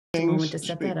A moment to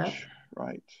set that up.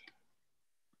 Right.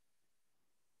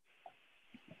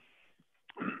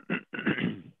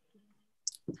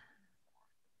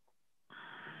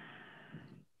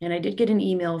 And I did get an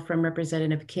email from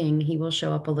Representative King. He will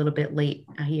show up a little bit late.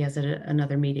 He has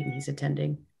another meeting he's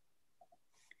attending.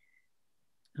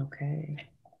 Okay.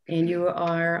 And you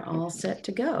are all set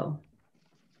to go.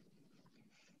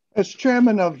 As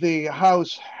chairman of the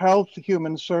House Health,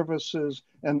 Human Services,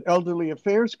 and Elderly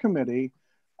Affairs Committee,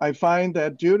 I find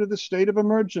that due to the state of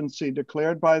emergency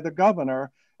declared by the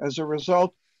governor as a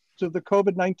result of the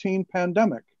COVID-19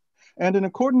 pandemic, and in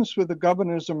accordance with the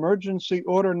governor's emergency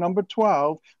order number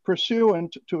 12,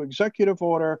 pursuant to Executive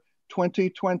Order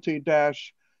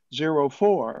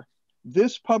 2020-04,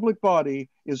 this public body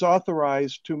is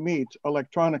authorized to meet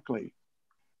electronically.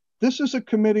 This is a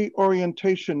committee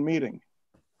orientation meeting.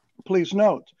 Please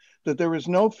note that there is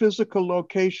no physical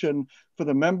location for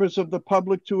the members of the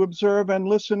public to observe and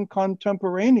listen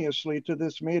contemporaneously to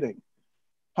this meeting.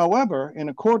 However, in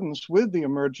accordance with the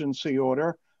emergency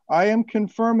order, I am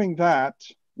confirming that,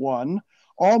 1,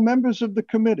 all members of the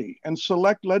committee and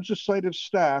select legislative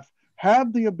staff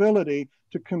have the ability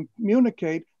to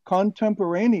communicate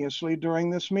contemporaneously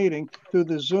during this meeting through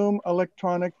the Zoom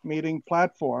electronic meeting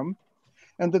platform,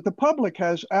 and that the public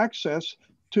has access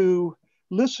to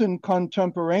listen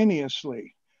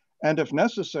contemporaneously, and if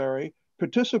necessary,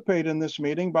 participate in this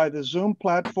meeting by the Zoom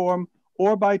platform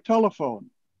or by telephone.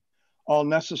 All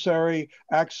necessary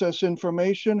access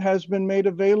information has been made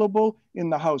available in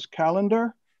the House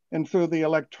calendar and through the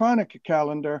electronic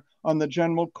calendar on the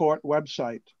General Court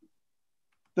website.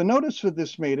 The notice for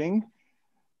this meeting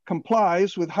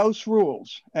complies with House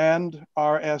rules and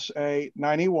RSA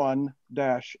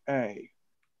 91-A.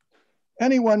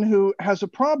 Anyone who has a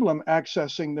problem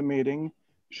accessing the meeting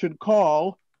should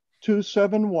call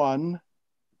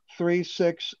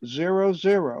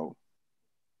 271-3600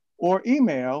 or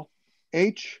email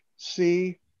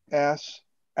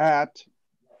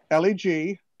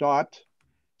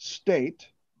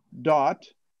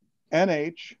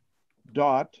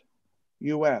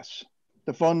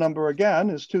The phone number again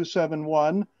is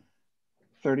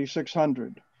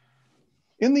 271-3600.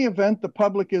 In the event the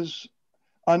public is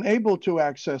unable to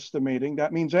access the meeting,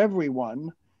 that means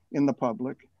everyone in the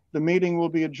public, the meeting will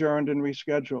be adjourned and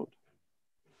rescheduled.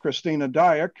 Christina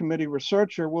Dyer, committee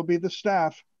researcher, will be the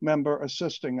staff member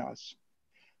assisting us.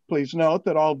 Please note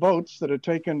that all votes that are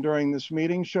taken during this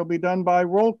meeting shall be done by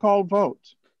roll call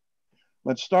vote.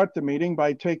 Let's start the meeting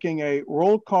by taking a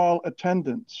roll call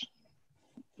attendance.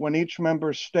 When each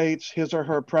member states his or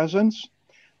her presence,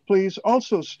 please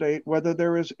also state whether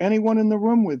there is anyone in the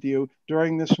room with you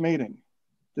during this meeting.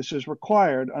 This is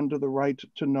required under the right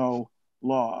to know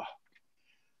law.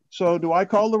 So do I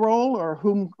call the roll, or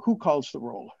who calls the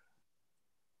roll?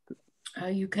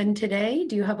 You can today.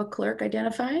 Do you have a clerk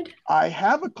identified? I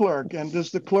have a clerk, and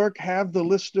does the clerk have the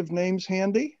list of names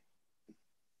handy?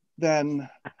 Then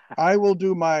I will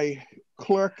do my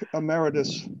clerk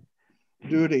emeritus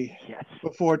duty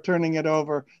before turning it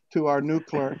over to our new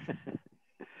clerk.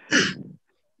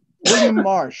 William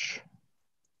Marsh.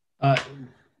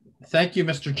 Thank you,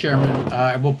 Mr. Chairman.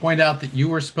 I will point out that you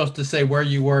were supposed to say where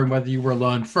you were and whether you were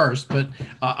alone first, but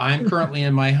I am currently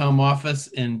in my home office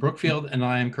in Brookfield, and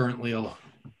I am currently alone.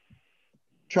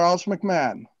 Charles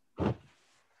McMahon. Good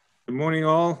morning,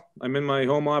 all. I'm in my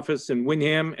home office in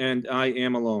Windham, and I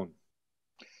am alone.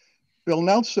 Bill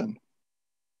Nelson.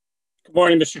 Good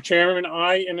morning, Mr. Chairman.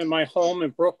 I am in my home in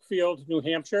Brookfield, New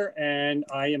Hampshire, and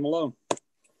I am alone.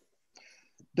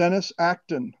 Dennis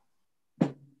Acton.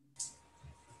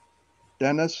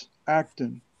 Dennis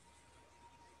Acton.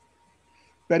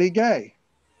 Betty Gay.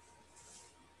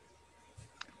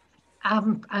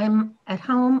 I'm at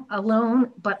home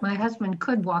alone, but my husband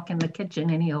could walk in the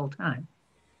kitchen any old time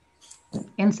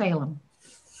in Salem.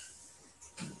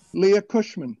 Leah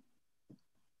Cushman.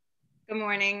 Good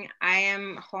morning. I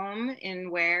am home in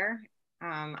Ware.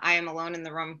 I am alone in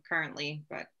the room currently,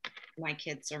 but my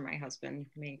kids or my husband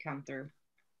may come through.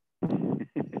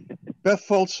 Beth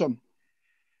Folsom.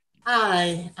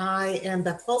 Hi, I am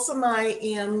Beth Folsom. I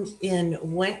am in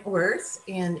Wentworth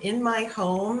and in my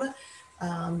home,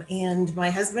 and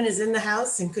my husband is in the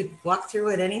house and could walk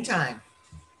through at any time.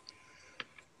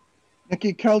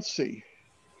 Nikki Kelsey.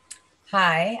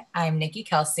 Hi, I'm Nikki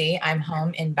Kelsey. I'm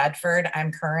home in Bedford.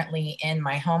 I'm currently in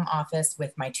my home office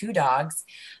with my 2 dogs,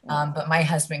 but my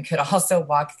husband could also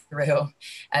walk through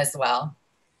as well.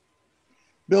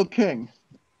 Bill King.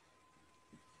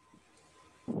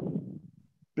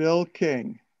 Bill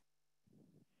King.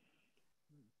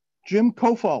 Jim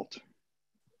Kofalt.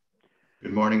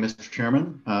 Good morning, Mr.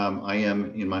 Chairman. I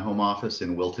am in my home office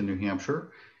in Wilton, New Hampshire,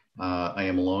 I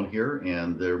am alone here,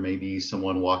 and there may be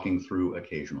someone walking through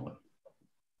occasionally.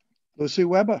 Lucy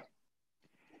Weber.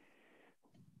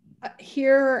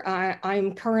 Here,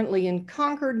 I'm currently in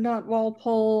Concord, not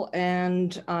Walpole,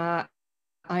 and I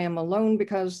am alone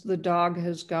because the dog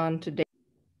has gone to day.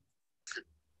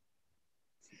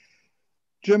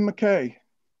 Jim McKay.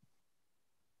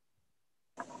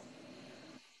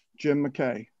 Jim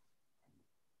McKay.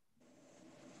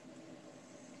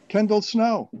 Kendall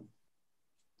Snow.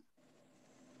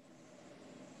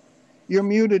 You're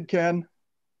muted, Ken.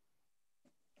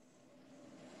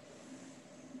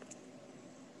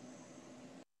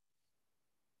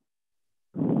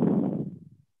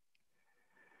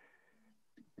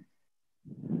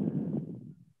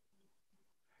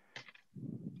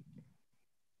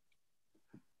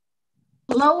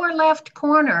 Lower left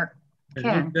corner,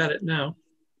 Ken. You've got it now.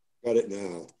 Got it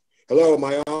now. Hello, am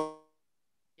I on?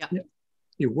 Yeah.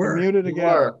 You were. You're muted again.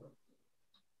 Were.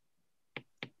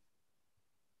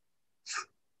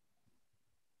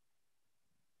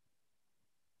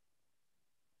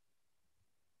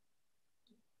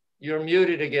 You're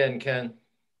muted again, Ken.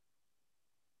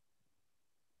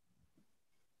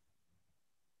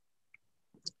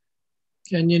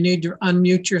 Ken, you need to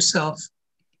unmute yourself.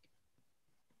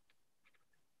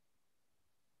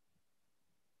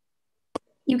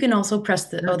 You can also press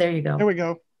the, oh, there you go. There we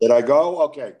go. Did I go?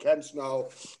 Okay, Ken Snow.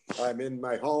 I'm in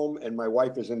my home and my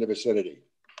wife is in the vicinity.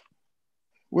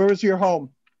 Where is your home?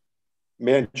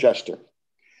 Manchester.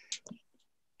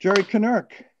 Jerry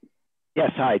Knirk.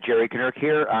 Yes, hi, Jerry Knirk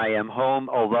here. I am home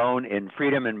alone in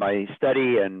freedom in my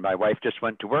study, and my wife just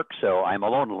went to work, so I'm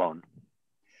alone.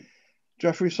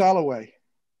 Jeffrey Soloway.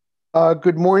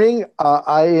 Good morning.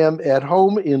 I am at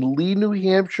home in Lee, New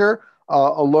Hampshire,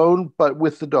 alone, but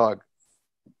with the dog.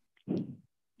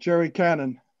 Jerry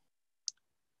Cannon.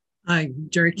 Hi,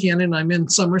 Jerry Cannon. I'm in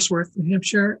Somersworth, New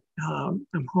Hampshire. I'm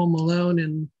home alone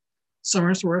in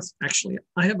Somersworth. Actually,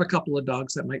 I have a couple of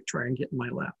dogs that might try and get in my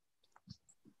lap.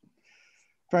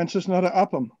 Francis Nutter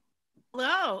Upham.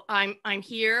 Hello, I'm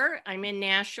here. I'm in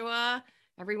Nashua.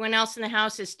 Everyone else in the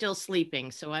house is still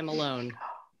sleeping, so I'm alone.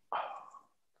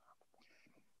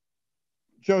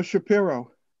 Joe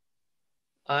Shapiro.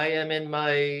 I am in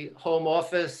my home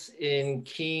office in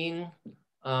Keene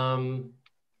by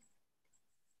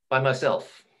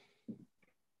myself.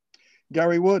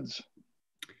 Gary Woods.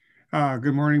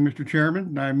 Good morning, Mr.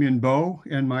 Chairman. I'm in Bow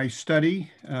in my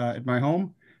study at my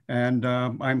home, and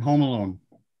I'm home alone.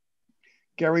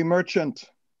 Gary Merchant.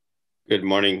 Good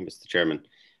morning, Mr. Chairman.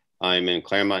 I'm in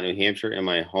Claremont, New Hampshire in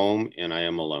my home, and I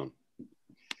am alone.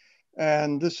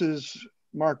 And this is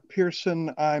Mark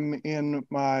Pearson. I'm in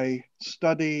my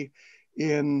study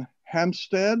in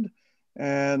Hampstead,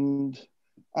 and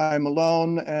I'm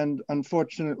alone, and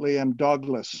unfortunately I'm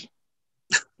dogless.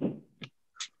 And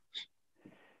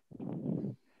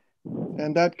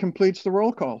that completes the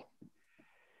roll call.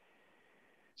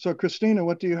 So Christina,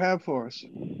 what do you have for us?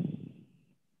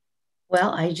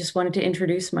 Well, I just wanted to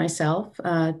introduce myself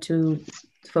to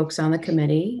folks on the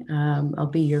committee. I'll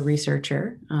be your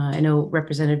researcher. I know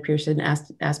Representative Pearson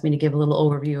asked me to give a little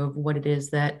overview of what it is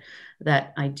that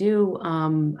I do.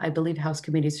 I believe House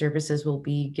Committee Services will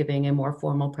be giving a more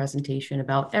formal presentation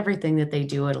about everything that they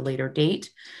do at a later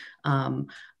date.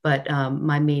 But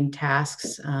my main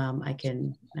tasks, I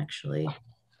can actually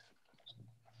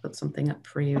put something up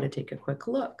for you to take a quick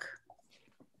look.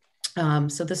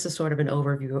 So this is sort of an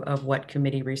overview of what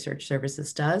Committee Research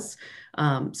Services does.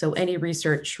 So any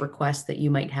research requests that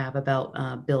you might have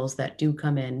about bills that do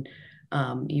come in,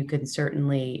 you can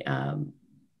certainly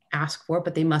ask for,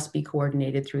 but they must be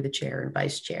coordinated through the chair and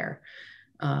vice chair.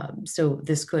 So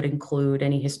this could include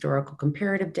any historical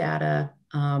comparative data,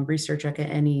 research on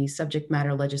any subject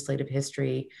matter legislative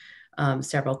history,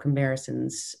 several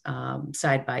comparisons,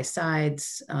 side by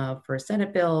sides for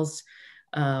Senate bills,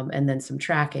 and then some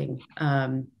tracking.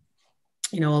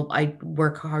 You know, I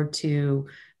work hard to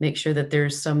make sure that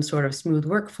there's some sort of smooth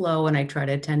workflow, and I try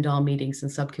to attend all meetings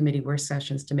and subcommittee work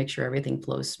sessions to make sure everything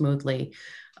flows smoothly.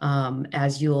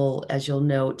 As you'll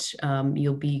note,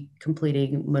 you'll be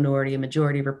completing minority and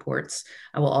majority reports.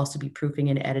 I will also be proofing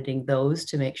and editing those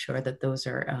to make sure that those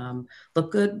are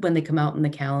look good when they come out in the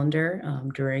calendar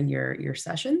during your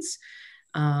sessions.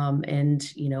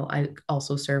 And you know, I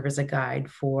also serve as a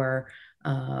guide for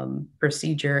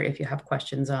procedure if you have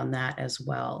questions on that as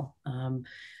well.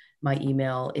 My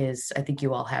email is, I think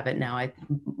you all have it now. I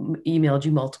emailed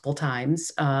you multiple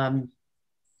times.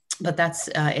 But that's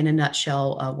in a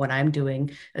nutshell what I'm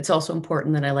doing. It's also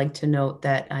important that I like to note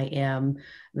that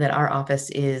that our office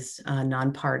is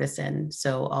nonpartisan.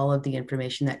 So all of the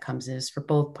information that comes in is for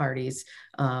both parties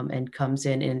and comes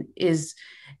in and is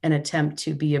an attempt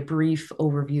to be a brief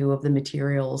overview of the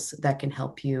materials that can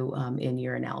help you in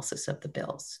your analysis of the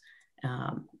bills.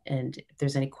 And if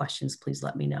there's any questions, please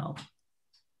let me know.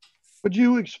 Would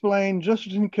you explain, just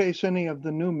in case any of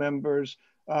the new members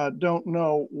don't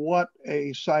know, what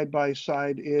a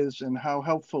side-by-side is and how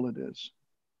helpful it is?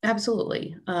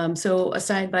 Absolutely. So a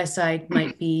side-by-side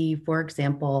might be, for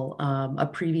example, a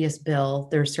previous bill.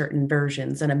 There are certain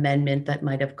versions, an amendment that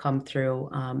might have come through.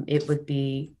 It would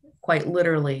be quite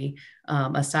literally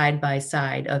a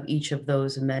side-by-side of each of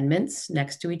those amendments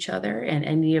next to each other, and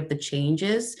any of the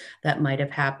changes that might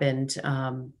have happened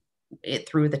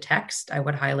through the text. I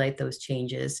would highlight those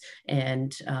changes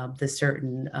and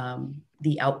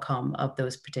the outcome of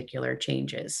those particular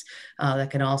changes.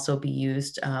 That can also be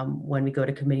used when we go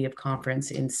to committee of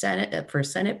conference in Senate for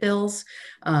Senate bills.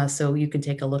 So you can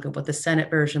take a look at what the Senate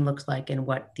version looks like and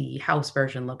what the House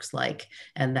version looks like.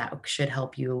 And that should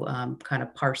help you kind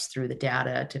of parse through the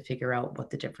data to figure out what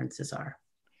the differences are.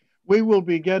 We will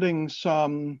be getting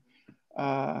some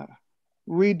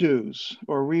redos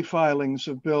or refilings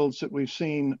of bills that we've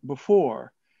seen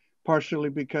before, partially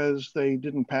because they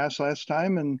didn't pass last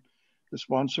time and the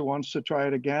sponsor wants to try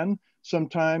it again.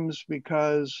 Sometimes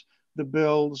because the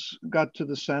bills got to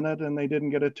the Senate and they didn't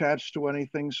get attached to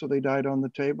anything, so they died on the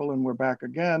table and we're back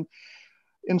again.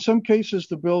 In some cases,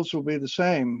 the bills will be the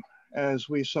same as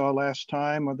we saw last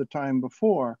time or the time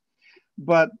before.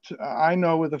 But I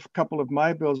know with a couple of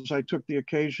my bills, I took the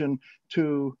occasion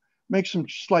to make some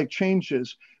slight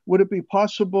changes. Would it be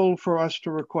possible for us to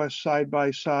request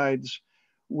side-by-sides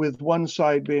with one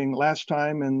side being last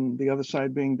time and the other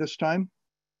side being this time?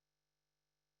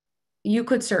 You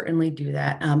could certainly do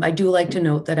that. I do like to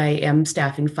note that I am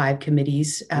staffing 5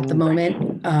 committees at the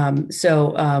moment.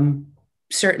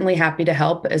 Certainly happy to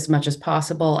help as much as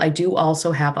possible. I do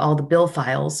also have all the bill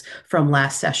files from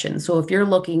last session. So if you're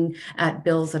looking at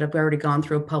bills that have already gone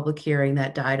through a public hearing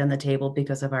that died on the table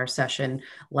because of our session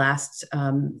last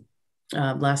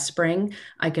spring,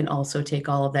 I can also take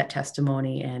all of that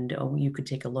testimony and you could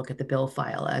take a look at the bill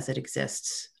file as it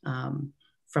exists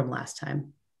from last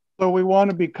time. So we want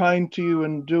to be kind to you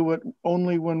and do it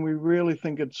only when we really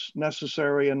think it's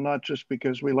necessary and not just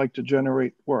because we like to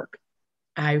generate work.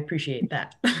 I appreciate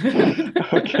that.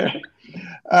 Okay.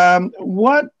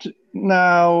 What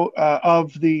now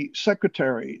of the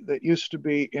secretary that used to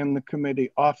be in the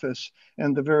committee office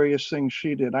and the various things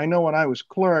she did? I know when I was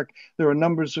clerk, there were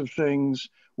numbers of things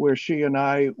where she and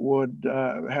I would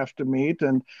have to meet.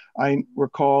 And I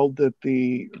recalled that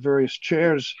the various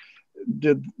chairs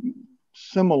did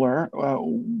similar.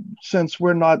 Since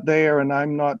we're not there and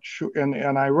I'm not sure,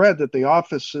 and I read that the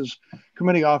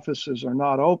committee offices are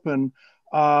not open,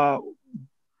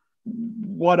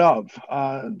 what of?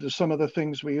 Do some of the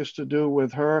things we used to do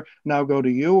with her now go to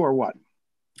you or what?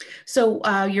 So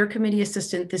your committee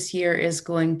assistant this year is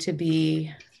going to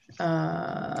be,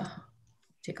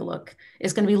 take a look,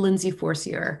 it's going to be Lindsay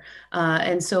Forcier.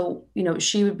 And so,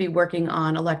 she would be working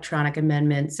on electronic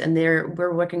amendments and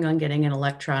we're working on getting an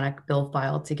electronic bill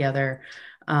file together.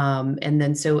 And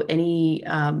then so any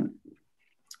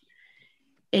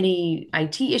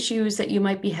IT issues that you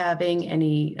might be having,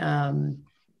 any,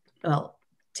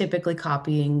 typically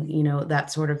copying,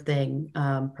 that sort of thing,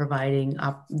 providing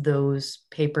up those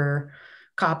paper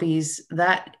copies,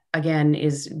 that again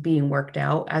is being worked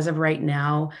out. As of right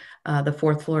now, the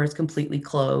 4th floor is completely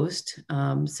closed.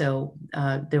 So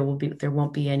there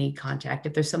won't be any contact.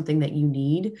 If there's something that you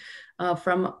need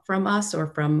from us or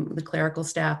from the clerical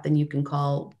staff, then you can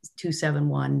call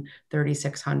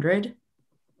 271-3600.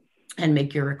 And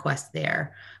make your request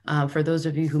there. For those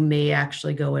of you who may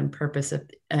actually go in person,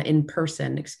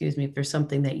 if there's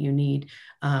something that you need,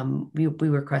 we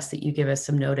request that you give us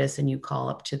some notice and you call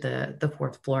up to the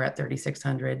 4th floor at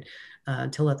 3600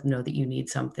 to let them know that you need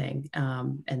something,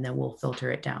 and then we'll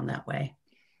filter it down that way.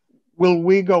 Will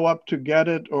we go up to get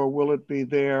it, or will it be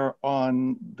there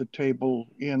on the table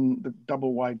in the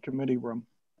double-wide committee room?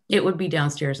 It would be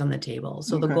downstairs on the table.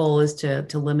 So Okay. The goal is to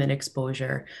limit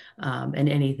exposure, and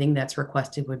anything that's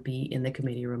requested would be in the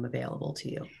committee room available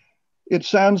to you. It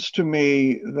sounds to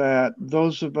me that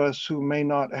those of us who may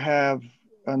not have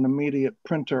an immediate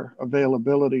printer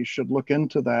availability should look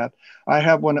into that. I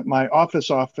have one at my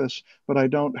office, but I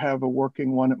don't have a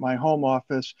working one at my home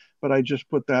office, but I just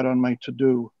put that on my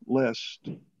to-do list.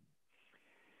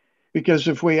 Because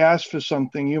if we ask for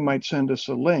something, you might send us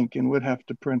a link and we'd have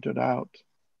to print it out.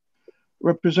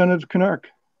 Representative Knirk.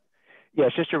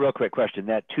 Yes, just a real quick question.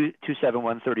 That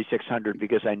 271-3600,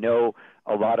 because I know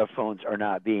a lot of phones are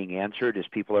not being answered as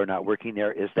people are not working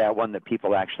there. Is that one that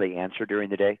people actually answer during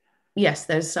the day? Yes,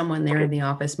 there's someone there in the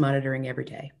office monitoring every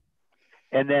day.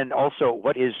 And then also,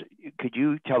 could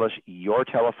you tell us your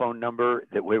telephone number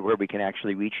that where we can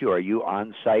actually reach you? Are you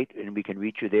on site and we can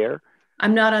reach you there?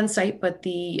 I'm not on site, but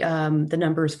the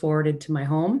number is forwarded to my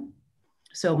home.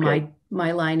 So Okay.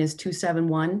 my line is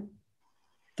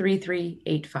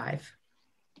 271-3385.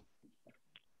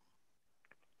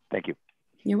 Thank you.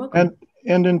 You're welcome.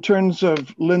 And in terms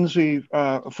of Lindsay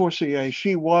Forcier,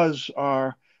 she was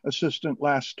our assistant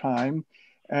last time,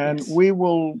 and Yes. we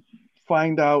will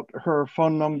find out her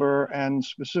phone number and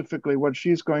specifically what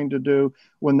she's going to do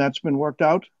when that's been worked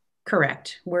out.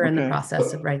 Correct. We're in the Okay.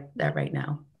 process of that right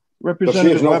now. So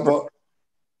Representative Weber.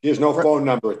 she has no phone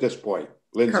number at this point,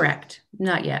 Lindsay. Correct.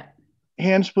 Not yet.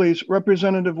 Hands, please.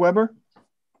 Representative Weber.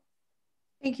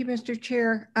 Thank you, Mr.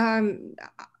 Chair.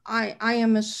 I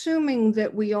am assuming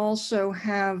that we also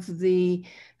have the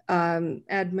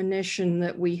admonition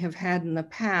that we have had in the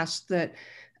past that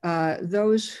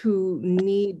those who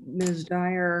need Ms.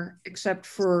 Dyer, except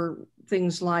for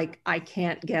things like I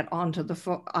can't get onto the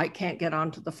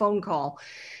phone call,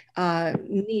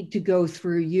 need to go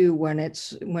through you when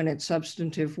it's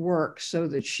substantive work, so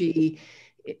that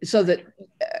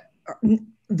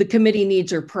the committee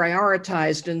needs are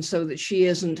prioritized, and so that she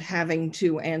isn't having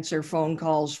to answer phone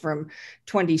calls from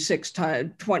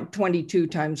 22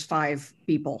 times 5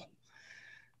 people.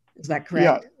 Is that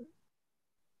correct?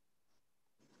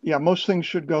 Yeah, most things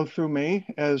should go through me,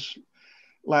 as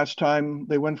last time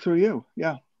they went through you.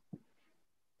 Yeah.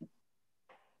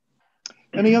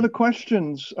 Any other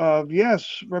questions?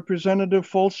 Yes, Representative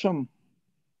Folsom.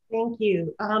 Thank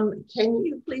you. Can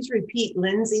you please repeat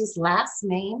Lindsay's last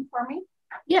name for me?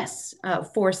 Yes,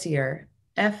 Forcier,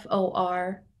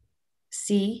 Forcier.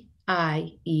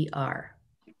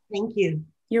 Thank you.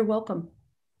 You're welcome.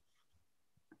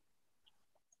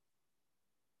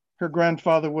 Her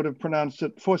grandfather would have pronounced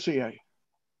it Forcier.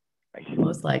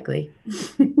 Most likely.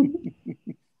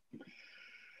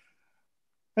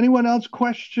 Anyone else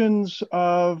questions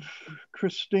of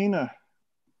Christina?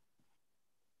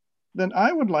 Then I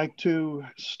would like to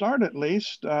start at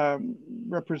least.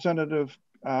 Representative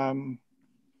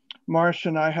Marsh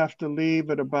and I have to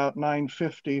leave at about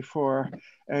 9:50 for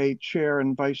a chair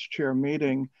and vice chair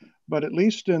meeting, but at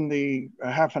least in the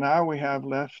half an hour we have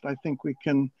left, I think we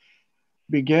can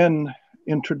begin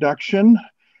introduction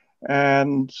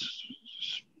and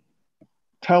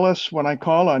tell us, when I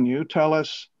call on you, tell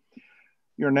us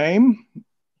your name,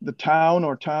 the town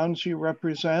or towns you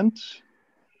represent,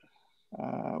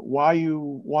 why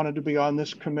you wanted to be on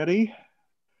this committee,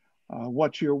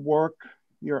 what your work,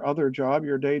 your other job,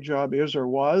 your day job is or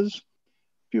was. A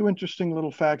few interesting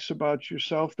little facts about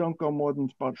yourself. Don't go more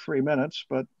than about 3 minutes,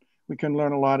 but we can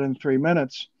learn a lot in 3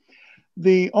 minutes.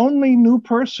 The only new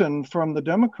person from the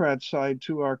Democrat side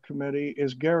to our committee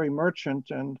is Gary Merchant,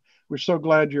 and we're so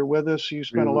glad you're with us. You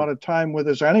spent a lot of time with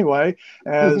us anyway,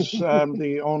 as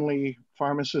the only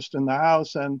pharmacist in the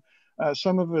House, and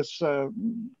some of us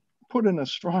put in a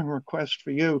strong request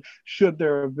for you should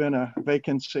there have been a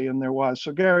vacancy, and there was.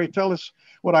 So Gary, tell us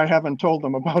what I haven't told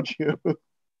them about you.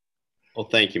 Well,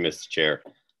 thank you, Mr. Chair,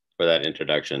 for that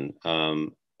introduction.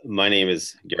 My name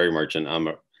is Gary Merchant. I'm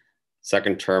a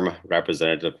second-term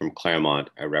representative from Claremont.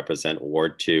 I represent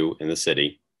Ward 2 in the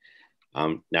city.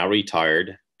 I'm now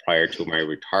retired. Prior to my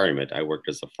retirement, I worked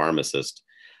as a pharmacist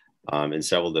in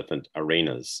several different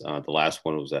arenas. The last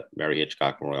one was at Mary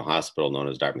Hitchcock Memorial Hospital, known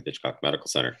as Dartmouth Hitchcock Medical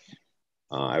Center.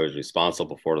 I was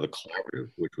responsible for the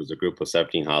Collaborative, which was a group of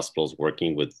 17 hospitals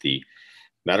working with the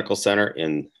medical center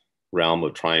in realm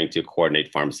of trying to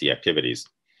coordinate pharmacy activities.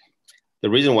 The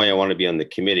reason why I want to be on the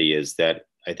committee is that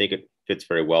I think it fits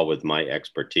very well with my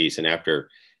expertise. And after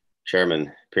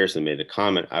Chairman Pearson made a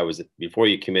comment, I was before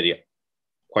your committee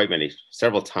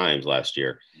several times last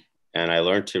year. And I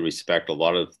learned to respect a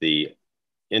lot of the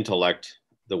intellect,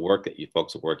 the work that you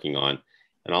folks are working on,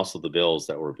 and also the bills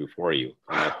that were before you.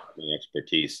 And my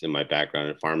expertise and my background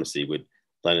in pharmacy would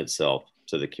lend itself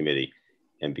to the committee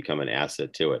and become an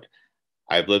asset to it.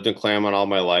 I've lived in Claremont all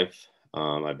my life.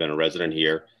 I've been a resident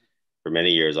here for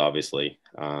many years, obviously.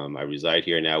 I reside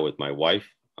here now with my wife.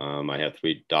 I have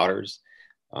 3 daughters,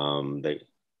 5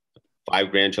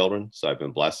 grandchildren, so I've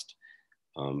been blessed.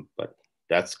 But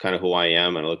that's kind of who I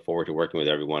am, and I look forward to working with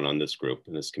everyone on this group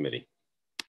and this committee.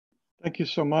 Thank you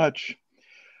so much.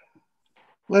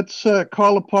 Let's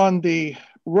call upon the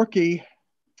rookie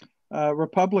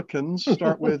Republicans.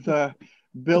 Start with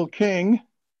Bill King,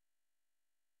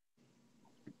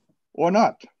 or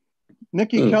not.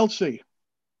 Nikki Kelsey.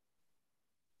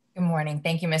 Good morning.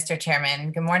 Thank you, Mr.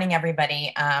 Chairman. Good morning,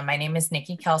 everybody. My name is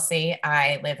Nikki Kelsey.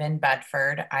 I live in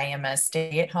Bedford. I am a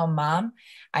stay-at-home mom.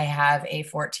 I have a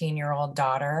 14-year-old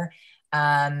daughter.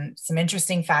 Some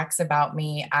interesting facts about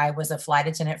me. I was a flight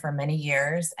attendant for many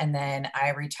years, and then I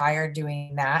retired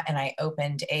doing that, and I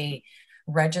opened a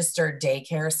registered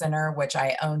daycare center, which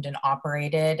I owned and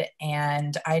operated.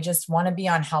 And I just want to be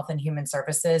on Health and Human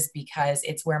Services because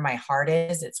it's where my heart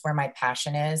is. It's where my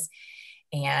passion is.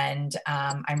 And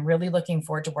I'm really looking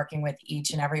forward to working with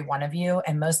each and every one of you,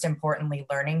 and most importantly,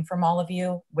 learning from all of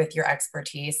you with your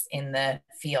expertise in the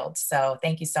field. So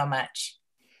thank you so much.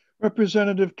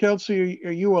 Representative Kelsey,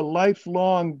 are you a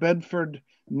lifelong Bedford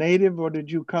native, or did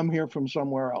you come here from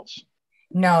somewhere else?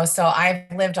 No, so I've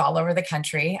lived all over the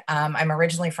country. I'm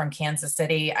originally from Kansas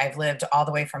City. I've lived all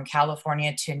the way from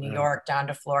California to New York, down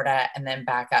to Florida, and then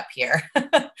back up here.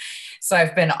 So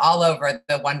I've been all over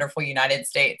the wonderful United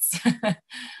States.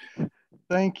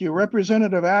 Thank you.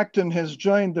 Representative Acton has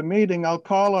joined the meeting. I'll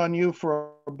call on you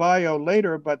for a bio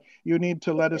later, but you need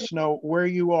to let us know where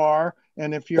you are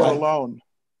and if you're alone.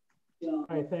 All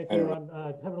right, thank you. I'm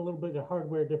having a little bit of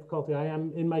hardware difficulty. I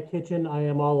am in my kitchen. I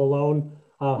am all alone.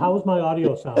 How is my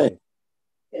audio sounding?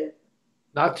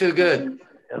 Not too good.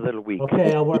 A little weak.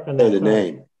 Okay, I'll work on that. The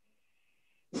name.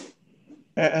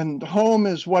 And home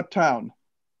is what town?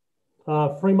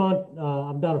 Fremont.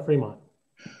 I'm down in Fremont.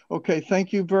 Okay,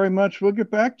 thank you very much. We'll get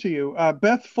back to you.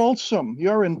 Beth Folsom,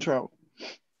 your intro.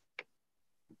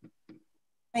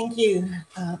 Thank you,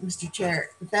 Mr. Chair.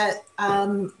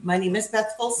 My name is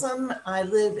Beth Folsom. I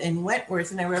live in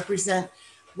Wentworth, and I represent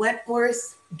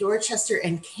Wentworth, Dorchester,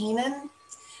 and Canaan.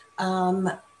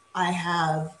 I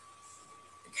have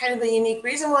kind of a unique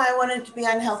reason why I wanted to be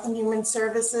on Health and Human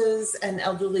Services and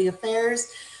Elderly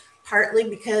Affairs, partly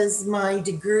because my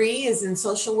degree is in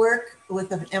social work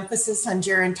with an emphasis on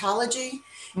gerontology.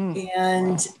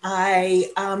 And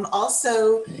I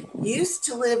also used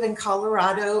to live in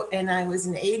Colorado, and I was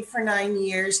an aide for 9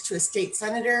 years to a state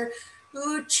senator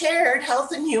who chaired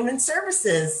Health and Human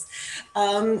Services.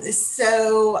 I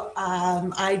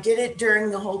did it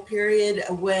during the whole period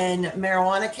when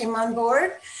marijuana came on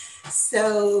board.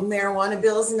 So marijuana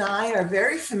bills and I are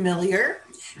very familiar.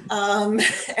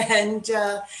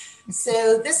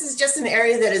 So this is just an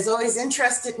area that has always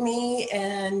interested me,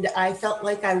 and I felt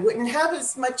like I wouldn't have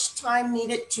as much time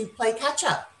needed to play catch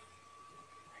up.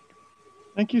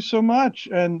 Thank you so much.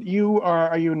 And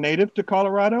are you native to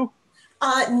Colorado?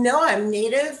 No, I'm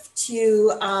native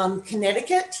to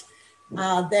Connecticut.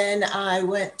 Then I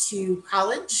went to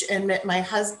college and met my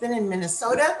husband in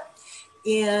Minnesota.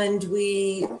 And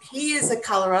he is a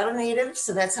Colorado native,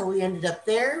 so that's how we ended up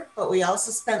there. But we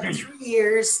also spent 3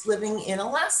 years living in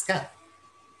Alaska.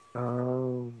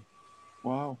 Oh,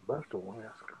 wow. That's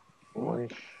Alaska. Boy.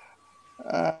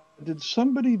 Did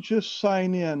somebody just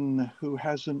sign in who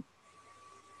hasn't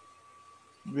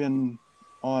been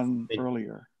on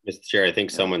earlier? Mr. Chair, I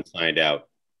think someone signed out.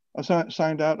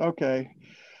 Signed out? Okay.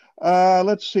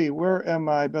 Let's see. Where am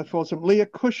I? Beth Folsom. Leah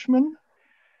Cushman.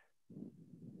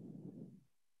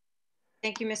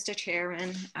 Thank you, Mr.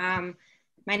 Chairman.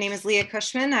 My name is Leah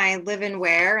Cushman. I live in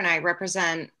Ware, and I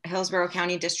represent Hillsborough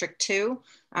County District 2,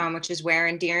 which is Ware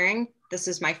and Deering. This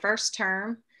is my first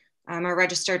term. I'm a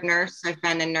registered nurse. I've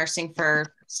been in nursing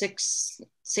for six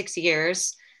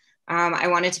years. I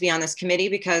wanted to be on this committee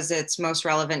because it's most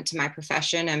relevant to my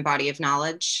profession and body of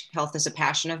knowledge. Health is a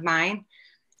passion of mine.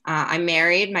 I'm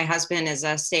married. My husband is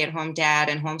a stay-at-home dad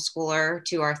and homeschooler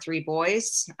to our 3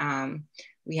 boys.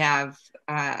 We have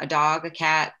a dog, a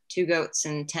cat, 2 goats,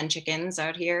 and 10 chickens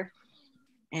out here.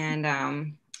 And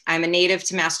I'm a native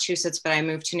to Massachusetts, but I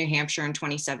moved to New Hampshire in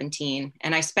 2017.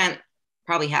 And I spent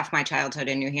probably half my childhood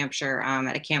in New Hampshire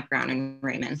at a campground in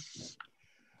Raymond.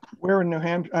 Where in New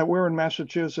Hampshire? Where in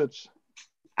Massachusetts?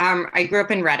 I grew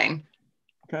up in Reading.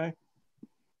 Okay.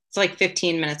 It's like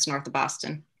 15 minutes north of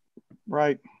Boston.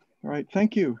 Right.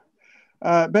 Thank you.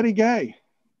 Betty Gay.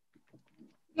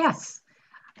 Yes.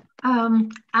 I'm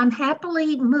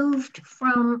happily moved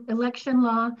from election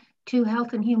law to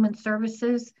Health and Human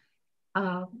Services.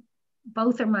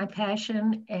 Both are my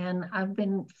passion, and I've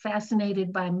been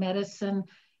fascinated by medicine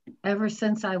ever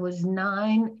since I was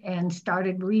 9 and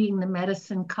started reading the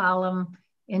medicine column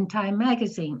in Time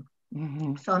magazine.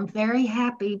 Mm-hmm. So I'm very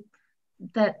happy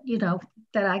that,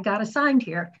 that I got assigned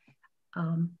here.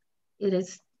 It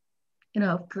is,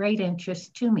 of great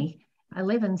interest to me. I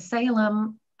live in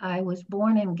Salem. I was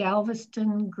born in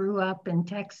Galveston, grew up in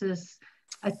Texas,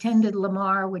 attended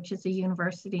Lamar, which is a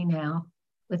university now,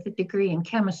 with a degree in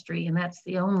chemistry, and that's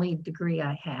the only degree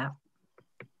I have.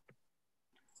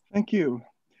 Thank you.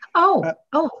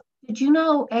 Did you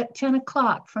know at 10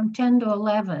 o'clock from 10 to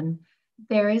 11,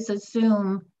 there is a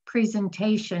Zoom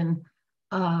presentation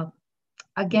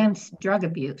against drug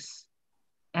abuse.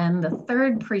 And the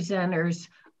third presenters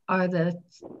are the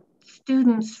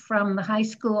students from the high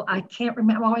school. I can't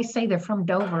remember, I always say they're from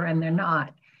Dover and they're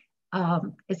not.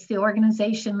 It's the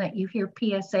organization that you hear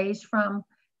PSAs from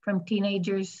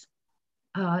teenagers.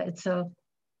 It's a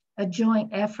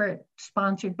joint effort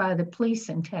sponsored by the police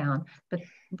in town,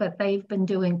 but they've been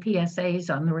doing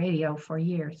PSAs on the radio for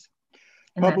years.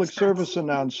 And Public service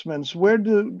announcements. Where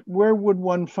would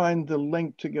one find the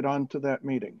link to get onto that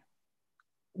meeting?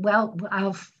 Well,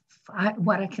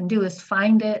 what I can do is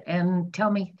find it and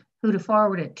tell me who to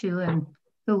forward it to and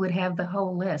who would have the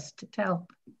whole list to tell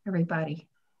everybody.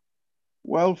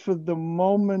 Well, for the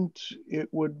moment, it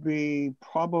would be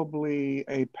probably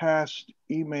a past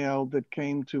email that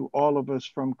came to all of us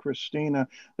from Christina.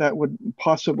 That would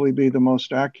possibly be the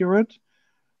most accurate.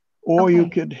 Or okay. You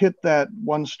could hit that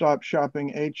one-stop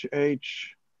shopping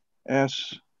HHSEA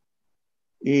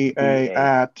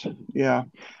at, yeah.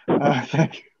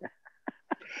 Thank you.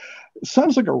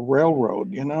 Sounds like a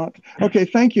railroad, you know? Okay,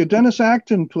 thank you. Dennis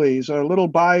Acton, please, a little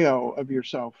bio of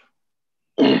yourself.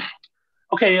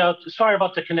 Okay, sorry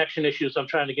about the connection issues. I'm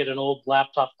trying to get an old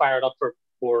laptop fired up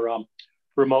for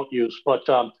remote use. But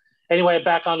anyway,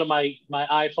 back onto my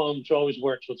iPhone, which always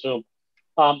works with Zoom.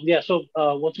 So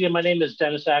once again, my name is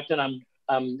Dennis Acton.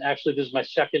 I'm actually, this is my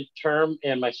second term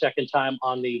and my second time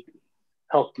on the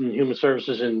Health and Human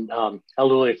Services and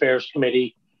Elderly Affairs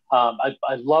Committee.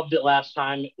 I loved it last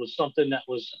time. It was something that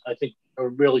was, I think,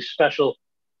 really special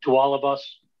to all of us,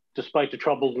 despite the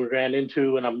trouble we ran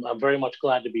into, and I'm very much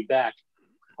glad to be back.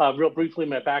 Real briefly,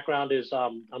 my background is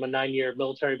I'm a 9-year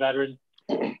military veteran.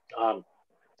 I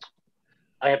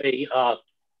have a,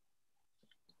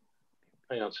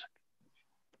 hang on a second.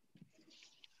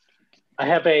 I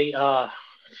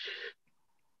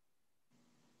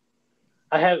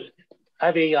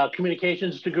have a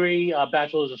communications degree,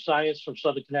 Bachelor's of Science from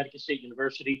Southern Connecticut State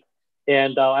University.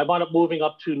 And I wound up moving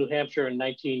up to New Hampshire in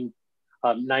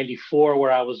 1994,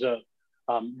 where I was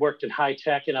worked in high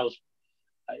tech, and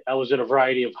I was in a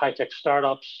variety of high tech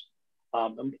startups,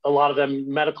 a lot of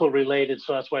them medical related.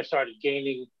 So that's why I started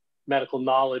gaining medical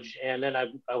knowledge. And then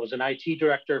I was an IT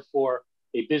director for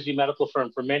a busy medical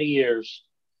firm for many years,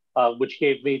 which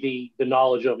gave me the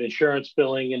knowledge of insurance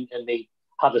billing and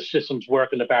how the systems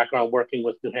work in the background, working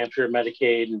with New Hampshire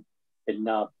Medicaid and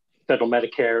federal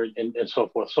Medicare and so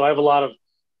forth. So I have a lot of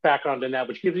background in that,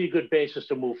 which gives you a good basis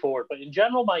to move forward. But in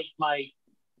general, my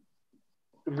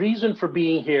reason for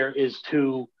being here is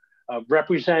to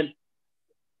represent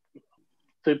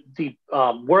the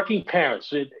working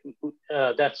parents.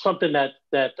 That's something that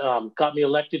got me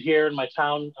elected here in my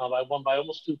town. I won by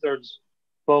almost 2/3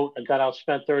 vote and got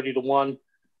outspent 30-1.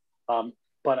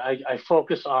 But I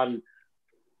focus on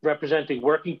representing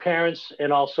working parents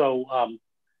and also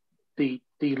the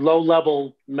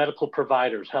low-level medical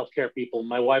providers, healthcare people.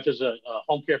 My wife is a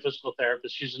home care physical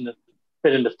therapist. She's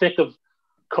been in the thick of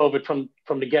COVID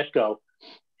from the get-go.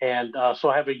 And so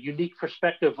I have a unique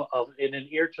perspective and an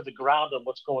ear to the ground on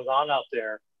what's going on out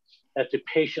there at the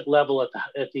patient level,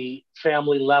 at the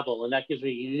family level. And that gives me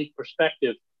a unique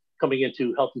perspective coming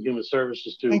into Health and Human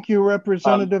Services too. Thank you,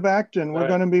 Representative Acton. We're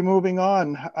going to be moving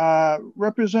on.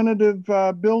 Representative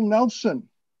Bill Nelson.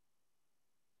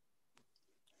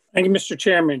 Thank you, Mr.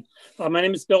 Chairman. My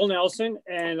name is Bill Nelson,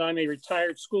 and I'm a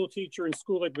retired school teacher and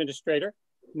school administrator.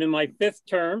 I'm in my 5th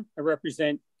term. I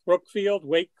represent Brookfield,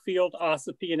 Wakefield,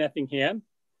 Ossipee, and Effingham.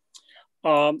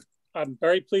 I'm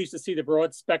very pleased to see the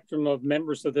broad spectrum of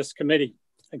members of this committee.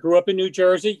 I grew up in New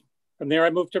Jersey. From there, I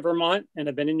moved to Vermont, and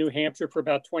I've been in New Hampshire for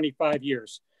about 25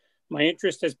 years. My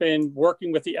interest has been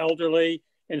working with the elderly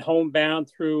and homebound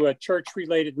through a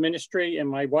church-related ministry, and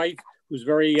my wife, who's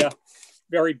very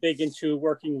big into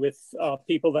working with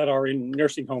people that are in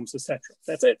nursing homes, etc.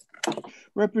 That's it.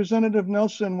 Representative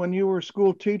Nelson, when you were a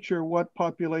school teacher, what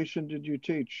population did you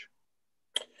teach?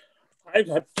 I've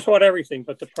taught everything,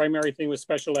 but the primary thing was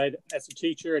special ed. As a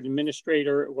teacher and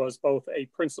administrator, was both a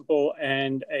principal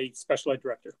and a special ed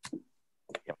director.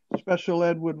 Special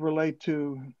ed would relate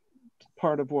to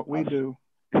part of what we do.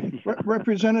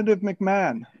 Representative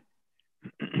McMahon.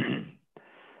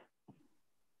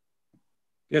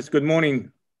 Yes, good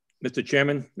morning, Mr.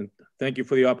 Chairman. And thank you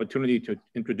for the opportunity to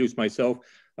introduce myself.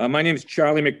 My name is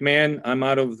Charlie McMahon. I'm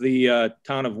out of the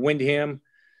town of Windham,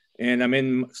 and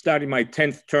I'm starting my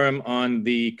 10th term on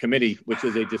the committee, which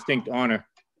is a distinct honor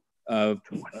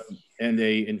and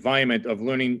a environment of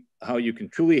learning how you can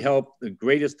truly help the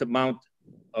greatest amount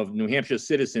of New Hampshire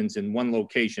citizens in one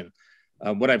location.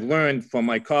 What I've learned from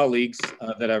my colleagues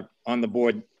that are on the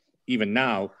board even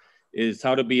now, is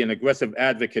how to be an aggressive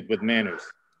advocate with manners.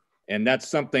 And that's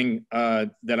something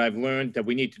that I've learned that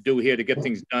we need to do here to get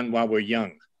things done while we're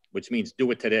young, which means do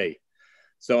it today.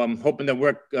 So I'm hoping to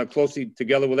work closely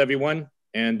together with everyone,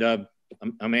 and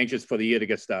I'm anxious for the year to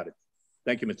get started.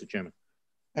 Thank you, Mr. Chairman.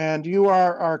 And you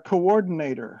are our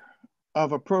coordinator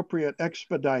of appropriate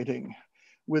expediting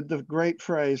with the great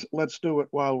phrase, let's do it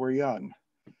while we're young.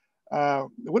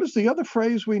 What is the other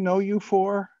phrase we know you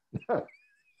for?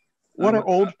 What are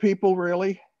old people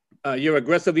really? You're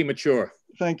aggressively mature.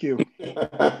 Thank you.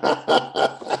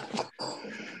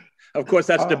 Of course,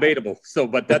 that's debatable. So,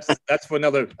 but that's for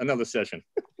another session.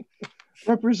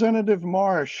 Representative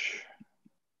Marsh.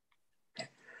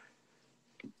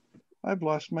 I've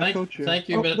lost my co-chair. Thank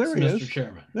you, Mr.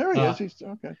 Chairman. There he is. He's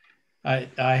okay.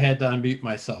 I had to unmute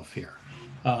myself here.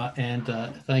 And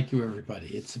thank you, everybody.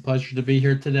 It's a pleasure to be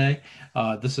here today.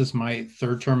 This is my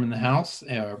third term in the House,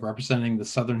 representing the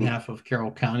southern half of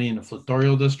Carroll County in the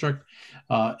Flatorial District.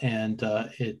 And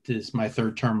it is my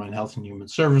third term on Health and Human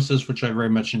Services, which I very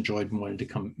much enjoyed and wanted to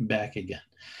come back again.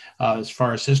 As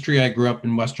far as history, I grew up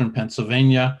in Western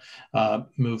Pennsylvania,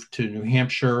 moved to New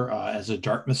Hampshire as a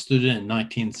Dartmouth student in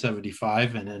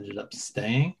 1975 and ended up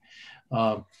staying.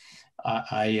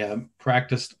 I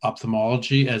practiced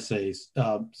ophthalmology as a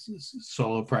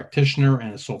solo practitioner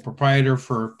and a sole proprietor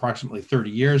for approximately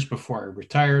 30 years before I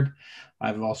retired.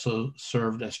 I've also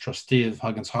served as trustee of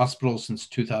Huggins Hospital since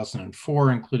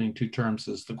 2004, including 2 terms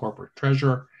as the corporate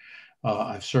treasurer.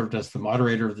 I've served as the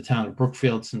moderator of the town of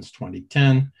Brookfield since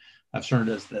 2010. I've served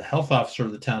as the health officer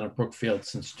of the town of Brookfield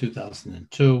since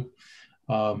 2002.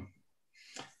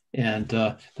 And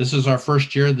this is our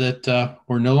first year that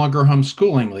we're no longer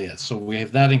homeschooling, Leah. So we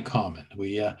have that in common.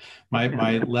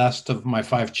 My last of my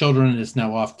 5 children is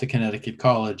now off to Connecticut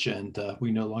College, and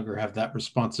we no longer have that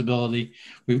responsibility.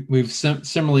 We've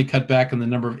similarly cut back on the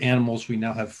number of animals. We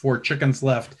now have 4 chickens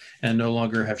left and no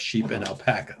longer have sheep and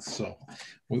alpacas. So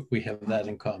we have that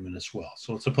in common as well.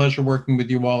 So it's a pleasure working with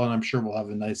you all, and I'm sure we'll have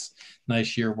a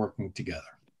nice year working together.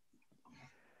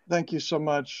 Thank you so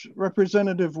much.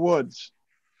 Representative Woods.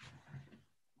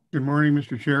 Good morning,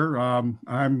 Mr. Chair.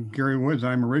 I'm Gary Woods.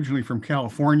 I'm originally from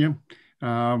California.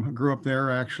 Grew up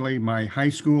there, actually. My high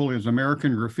school is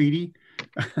American Graffiti,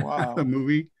 wow. The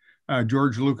movie.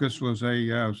 George Lucas was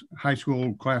a high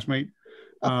school classmate.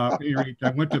 I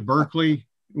went to Berkeley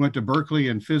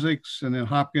in physics, and then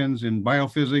Hopkins in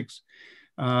biophysics.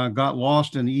 Got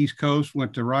lost in the East Coast,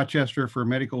 went to Rochester for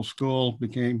medical school,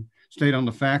 stayed on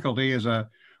the faculty as a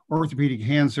orthopedic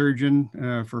hand surgeon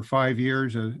for 5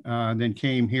 years, then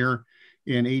came here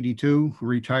in '82,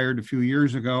 retired a few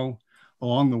years ago.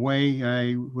 Along the way,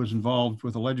 I was involved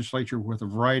with the legislature with a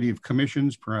variety of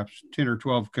commissions, perhaps 10 or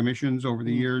 12 commissions over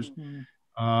the years,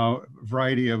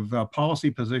 variety of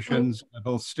policy positions,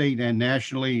 both state and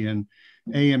nationally, and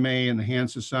AMA and the Hand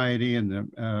Society and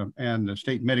the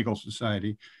State Medical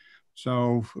Society.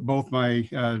 So both my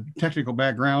technical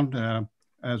background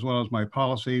as well as my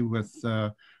policy with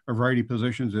a variety of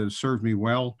positions has served me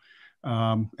well.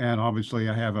 And obviously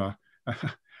I have a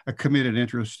committed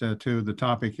interest to the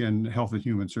topic in health and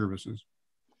human services.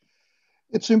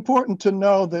 It's important to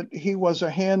know that he was a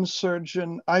hand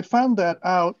surgeon. I found that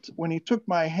out when he took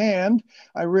my hand.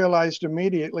 I realized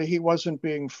immediately he wasn't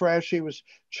being fresh. He was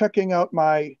checking out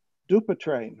my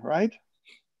Dupuytren, right?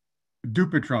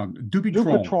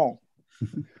 Dupuytren.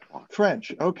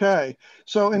 French, okay.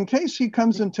 So in case he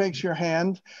comes and takes your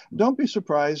hand, don't be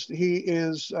surprised. He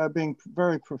is being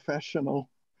very professional.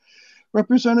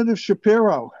 Representative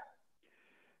Shapiro.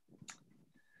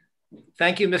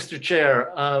 Thank you, Mr.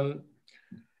 Chair.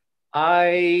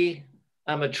 I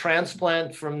am a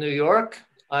transplant from New York.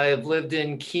 I have lived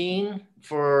in Keene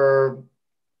for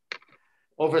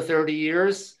over 30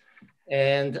 years,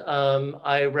 and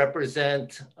I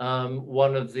represent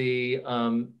one of the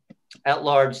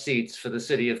at-large seats for the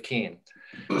city of Keene.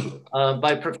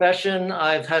 By profession,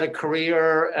 I've had a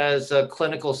career as a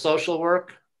clinical social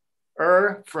worker,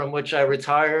 from which I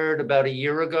retired about a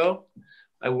year ago.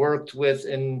 I worked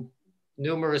in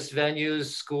numerous venues,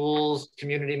 schools,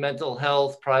 community mental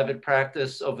health, private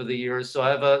practice over the years. So I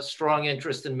have a strong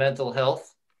interest in mental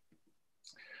health.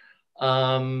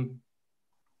 I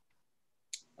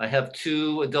have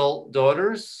 2 adult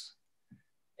daughters,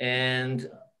 and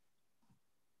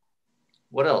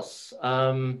what else?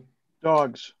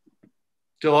 Dogs.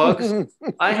 Dogs.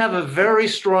 I have a very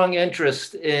strong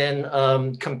interest in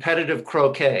competitive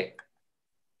croquet.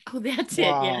 Oh, that's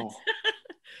Wow. it, yes.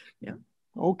 Yeah.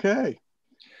 Okay.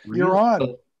 You're on.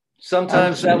 So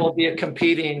sometimes that will be a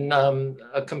competing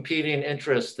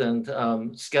interest and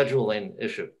scheduling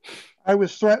issue. I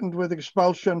was threatened with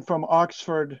expulsion from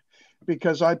Oxford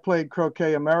because I played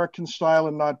croquet American style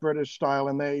and not British style,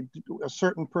 and a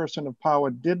certain person of power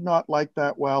did not like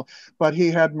that well, but he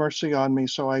had mercy on me,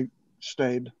 so I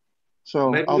stayed.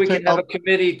 So maybe we can have a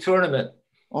committee tournament.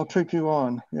 I'll take you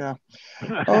on, yeah.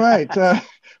 All right,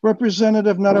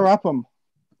 Representative Nutter-Upham.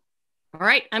 All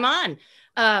right, I'm on.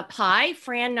 Hi,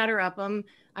 Fran Nutter-Upham.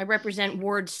 I represent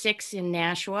Ward 6 in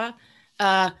Nashua.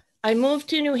 I moved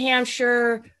to New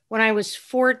Hampshire when I was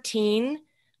 14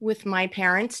 with my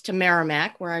parents to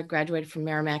Merrimack, where I graduated from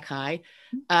Merrimack High.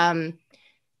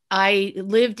 I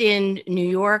lived in New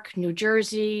York, New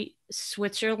Jersey,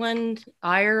 Switzerland,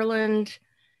 Ireland,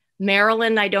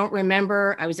 Maryland, I don't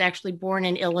remember. I was actually born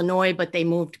in Illinois, but they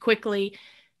moved quickly.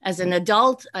 As an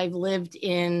adult, I've lived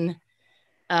in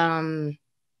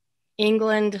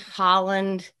England,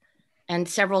 Holland, and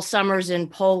several summers in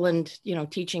Poland, you know,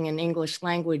 teaching in English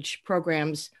language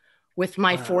programs with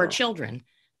my 4 children.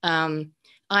 I'm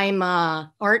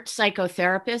an art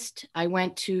psychotherapist. I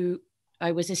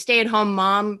was a stay-at-home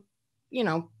mom, you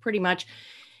know, pretty much.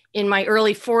 In my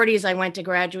early 40s, I went to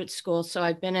graduate school. So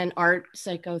I've been an art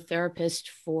psychotherapist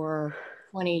for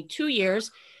 22 years.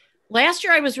 Last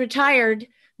year I was retired.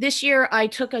 This year I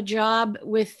took a job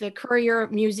with the Currier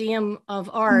Museum of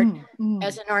Art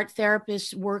as an art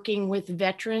therapist working with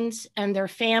veterans and their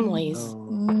families.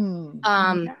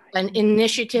 An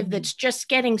initiative that's just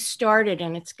getting started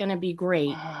and it's gonna be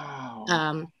great.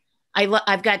 I've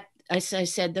got, as I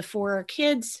said, the 4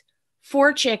 kids,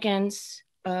 4 chickens,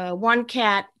 1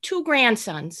 cat, 2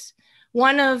 grandsons,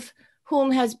 one of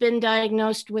whom has been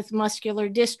diagnosed with muscular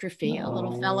dystrophy, a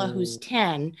little fella who's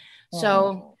 10.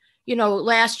 So, you know,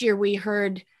 last year we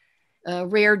heard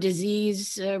rare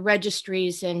disease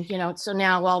registries and, you know, so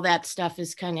now all that stuff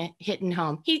is kind of hitting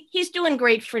home. He's doing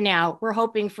great for now. We're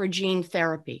hoping for gene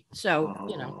therapy. So,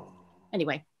 you know,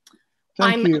 anyway.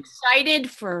 I'm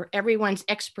excited for everyone's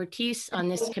expertise on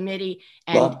this committee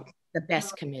and the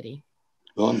best committee.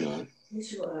 No, I'm not.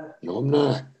 No, I'm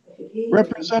not.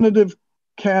 Representative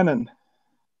Cannon.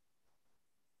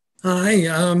 Hi,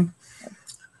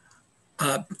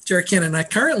 Jerry Cannon. I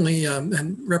currently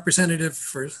am representative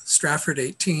for Stratford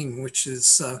 18, which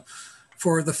is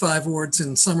for the 5 wards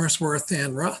in Somersworth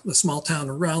and the small town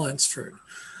of Rollinsford.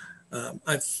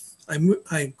 I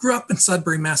grew up in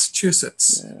Sudbury,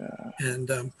 Massachusetts,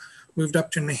 and moved up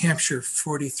to New Hampshire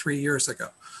 43 years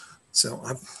ago. So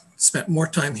I've spent more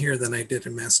time here than I did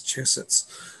in Massachusetts.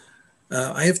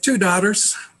 I have 2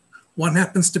 daughters. One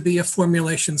happens to be a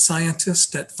formulation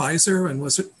scientist at Pfizer and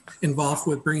was involved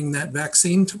with bringing that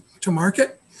vaccine to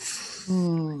market.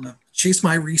 She's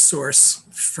my resource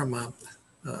from a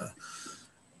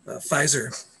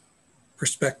Pfizer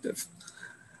perspective.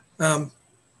 My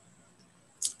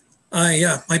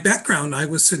background, I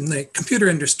was in the computer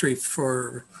industry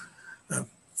for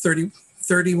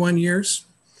 31 years.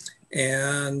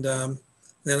 And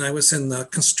then I was in the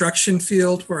construction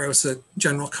field where I was a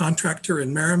general contractor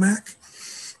in Merrimack.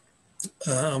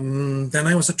 Then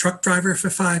I was a truck driver for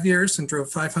 5 years and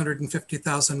drove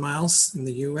 550,000 miles in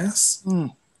the US,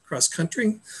 cross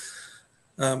country.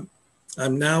 I'm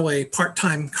now a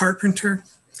part-time carpenter,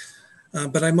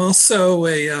 but I'm also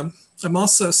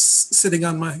sitting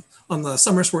on the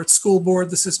Somersworth School Board.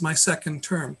 This is my 2nd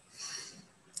term.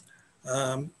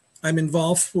 I'm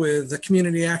involved with the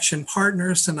Community Action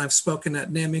Partners, and I've spoken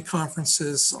at NAMI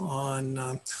conferences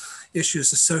on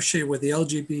issues associated with the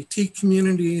LGBT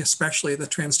community, especially the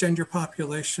transgender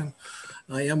population.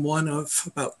 I am one of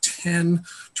about 10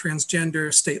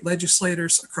 transgender state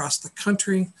legislators across the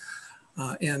country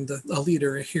and a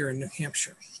leader here in New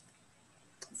Hampshire.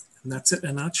 And that's it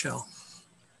in a nutshell.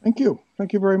 Thank you.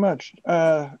 Thank you very much.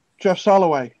 Jeff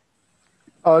Soloway.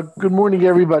 Good morning,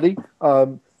 everybody.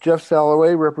 Jeff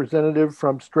Soloway, representative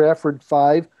from Stratford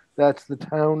 5. That's the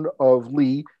town of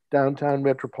Lee, downtown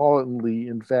metropolitan Lee,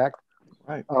 in fact.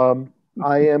 Right.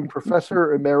 I am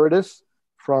professor emeritus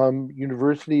from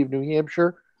University of New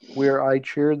Hampshire, where I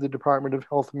chaired the Department of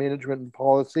Health Management and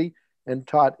Policy and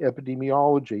taught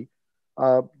epidemiology.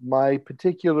 My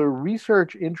particular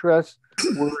research interests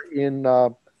were in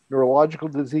neurological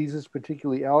diseases,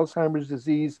 particularly Alzheimer's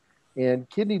disease and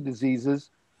kidney diseases.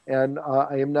 And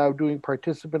I am now doing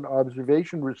participant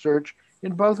observation research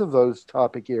in both of those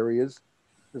topic areas.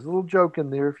 There's a little joke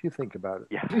in there if you think about it.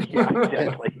 Yeah,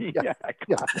 exactly.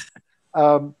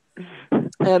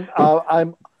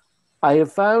 I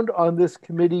have found on this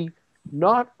committee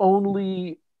not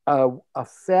only a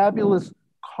fabulous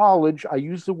college, I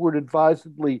use the word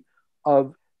advisedly,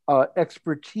 of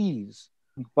expertise,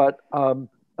 but a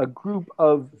group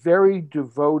of very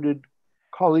devoted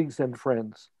colleagues and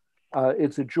friends.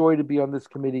 It's a joy to be on this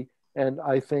committee, and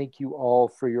I thank you all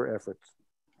for your efforts.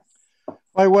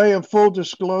 By way of full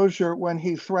disclosure, when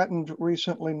he threatened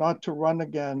recently not to run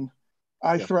again,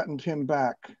 I threatened him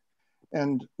back.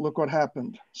 And look what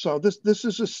happened. So this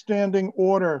is a standing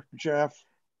order, Jeff.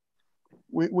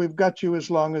 We've got you as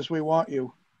long as we want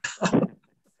you,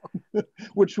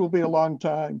 which will be a long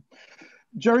time.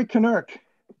 Jerry Knirk.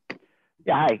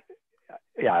 Yeah, hi.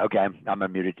 Yeah, okay, I'm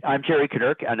unmuted. I'm Jerry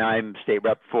Knirk, and I'm state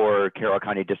rep for Carroll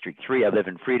County District 3. I live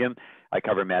in Freedom. I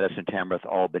cover Madison, Tamworth,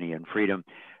 Albany, and Freedom.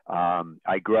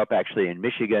 I grew up actually in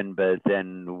Michigan, but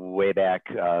then way back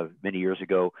many years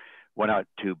ago, went out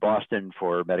to Boston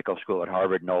for medical school at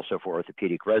Harvard and also for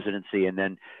orthopedic residency, and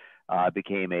then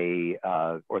became a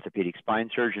orthopedic spine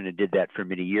surgeon and did that for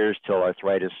many years till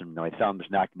arthritis and my thumbs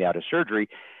knocked me out of surgery.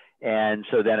 And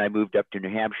so then I moved up to New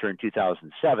Hampshire in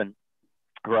 2007,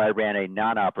 where I ran a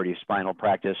non-operative spinal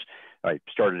practice. I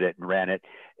started it and ran it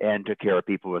and took care of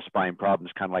people with spine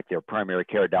problems, kind of like their primary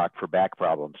care doc for back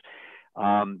problems.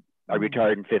 I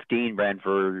retired in 15, ran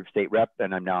for state rep,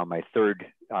 and I'm now in my third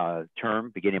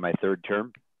term, beginning my third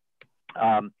term.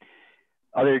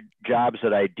 Other jobs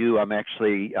that I do, I'm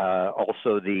actually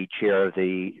also the chair of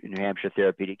the New Hampshire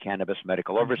Therapeutic Cannabis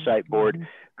Medical Oversight Board,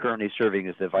 currently serving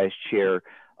as the vice chair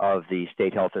of the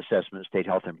State Health Assessment, State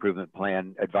Health Improvement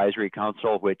Plan Advisory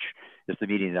Council, which is the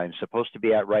meeting that I'm supposed to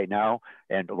be at right now,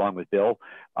 and along with Bill.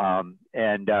 Yeah,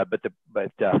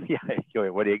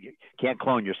 what do you can't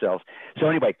clone yourselves. So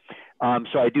anyway,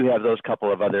 so I do have those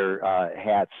couple of other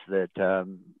hats that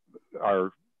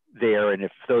are there, and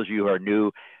if those of you who are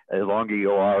new, the longer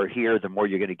you are here, the more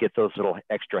you're going to get those little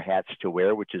extra hats to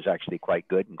wear, which is actually quite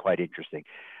good and quite interesting.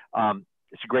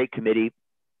 It's a great committee.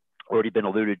 Already been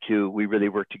alluded to. We really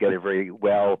work together very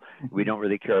well. We don't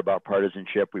really care about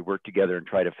partisanship. We work together and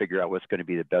try to figure out what's going to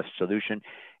be the best solution.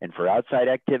 And for outside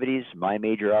activities, my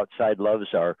major outside loves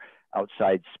are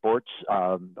outside sports.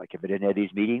 Like if I didn't have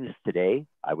these meetings today,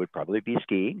 I would probably be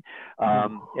skiing,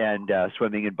 and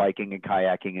swimming and biking and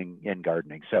kayaking and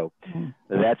gardening. So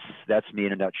that's me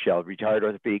in a nutshell. Retired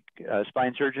orthopedic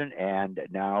spine surgeon, and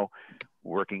now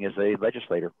working as a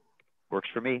legislator. Works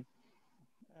for me.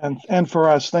 And for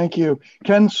us, thank you.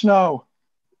 Ken Snow.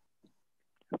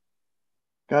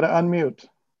 Got to unmute.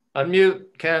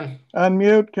 Unmute, Ken.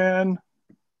 Unmute, Ken.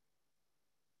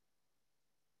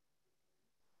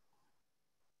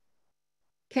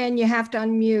 Ken, you have to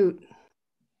unmute.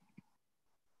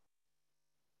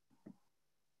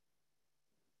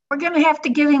 We're going to have to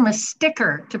give him a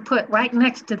sticker to put right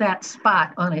next to that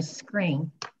spot on his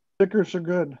screen. Stickers are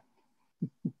good.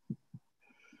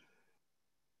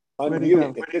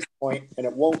 Unmute at this point, and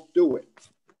it won't do it.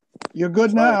 You're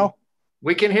good now.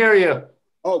 We can hear you.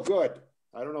 Oh, good.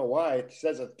 I don't know why it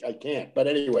says I can't, but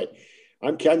anyway,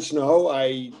 I'm Ken Snow.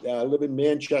 I live in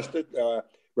Manchester,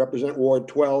 represent Ward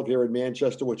 12 here in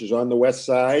Manchester, which is on the west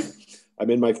side. I'm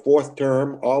in my fourth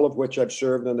term, all of which I've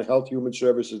served on the Health, Human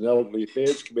Services, and Elderly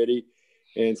Affairs Committee,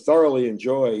 and thoroughly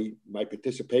enjoy my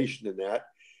participation in that.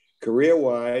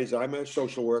 Career-wise, I'm a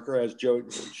social worker, as Joe,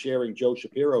 sharing Joe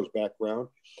Shapiro's background.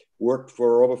 Worked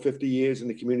for over 50 years in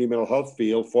the community mental health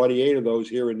field, 48 of those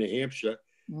here in New Hampshire.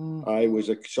 I was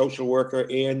a social worker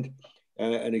and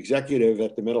an executive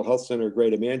at the Mental Health Center of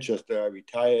Greater Manchester. I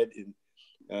retired in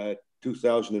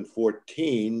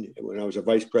 2014 when I was a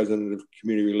vice president of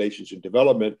community relations and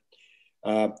development.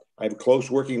 I have a close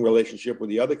working relationship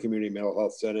with the other community mental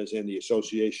health centers and the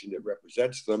association that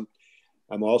represents them.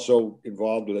 I'm also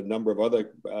involved with a number of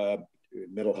other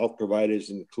mental health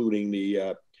providers, including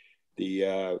the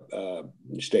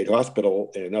state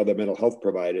hospital and other mental health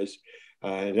providers.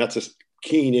 And that's a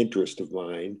keen interest of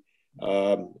mine.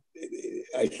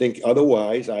 I think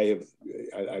otherwise,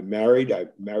 I'm married. I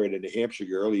married a New Hampshire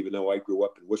girl, even though I grew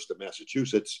up in Worcester,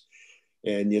 Massachusetts.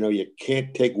 And, you know, you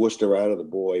can't take Worcester out of the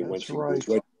boy once he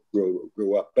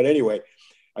grew up. But anyway,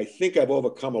 I think I've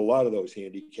overcome a lot of those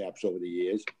handicaps over the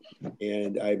years.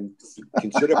 And I'm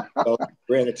considered myself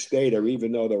Granite Stater,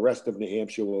 even though the rest of New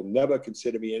Hampshire will never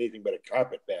consider me anything but a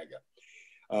carpetbagger.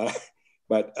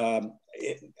 But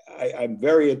I'm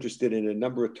very interested in a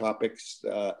number of topics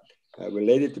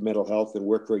related to mental health and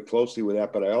work very closely with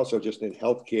that. But I also just in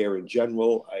healthcare in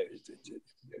general, it's a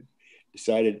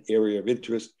decided area of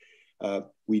interest.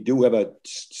 We do have a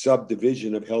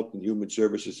subdivision of Health and Human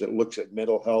Services that looks at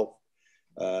mental health,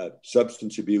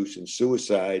 substance abuse, and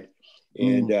suicide.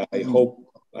 And I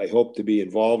hope to be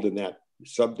involved in that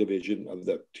subdivision of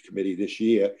the committee this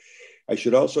year. I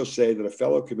should also say that a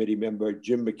fellow committee member,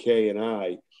 Jim McKay, and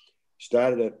I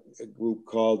started a group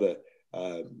called the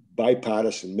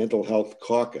Bipartisan Mental Health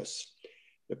Caucus.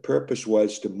 The purpose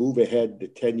was to move ahead the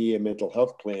 10-year mental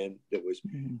health plan that was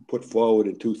put forward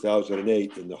in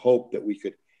 2008 in the hope that we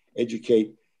could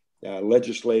educate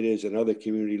legislators and other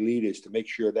community leaders to make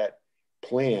sure that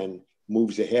plan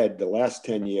moves ahead. The last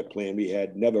 10-year plan we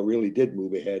had never really did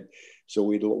move ahead. So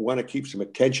we want to keep some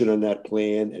attention on that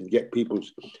plan and get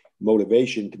people's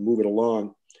motivation to move it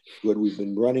along. Good. We've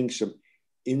been running some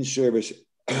in-service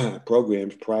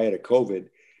programs prior to COVID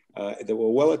that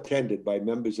were well attended by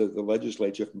members of the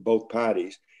legislature from both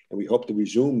parties. And we hope to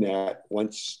resume that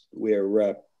once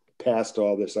we're past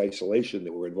all this isolation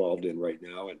that we're involved in right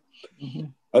now.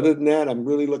 And other than that, I'm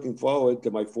really looking forward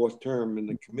to my 4th term in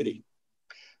the committee.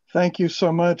 Thank you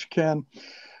so much, Ken.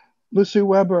 Lucy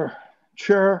Weber,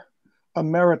 Chair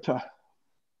Emerita.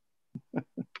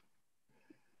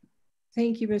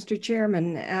 Thank you, Mr.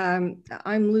 Chairman.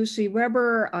 I'm Lucy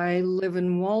Weber. I live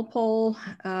in Walpole,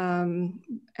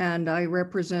 and I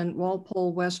represent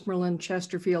Walpole, Westmoreland,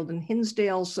 Chesterfield, and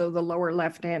Hinsdale, so the lower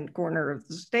left-hand corner of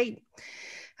the state.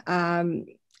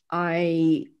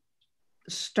 I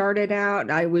started out,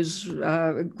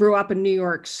 grew up in New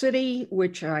York City,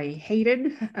 which I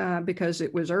hated because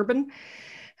it was urban.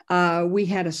 We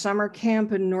had a summer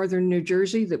camp in northern New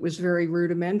Jersey that was very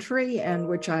rudimentary and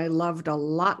which I loved a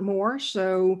lot more.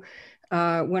 So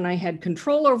when I had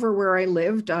control over where I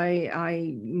lived,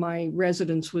 my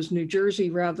residence was New Jersey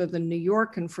rather than New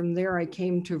York. And from there I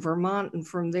came to Vermont, and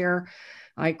from there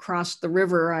I crossed the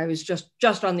river. I was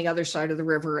just on the other side of the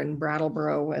river in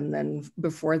Brattleboro, and then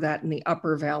before that in the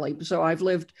Upper Valley. So I've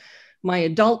lived my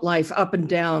adult life up and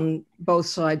down both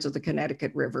sides of the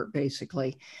Connecticut River,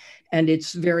 basically. And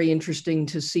it's very interesting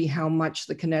to see how much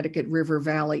the Connecticut River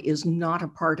Valley is not a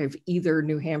part of either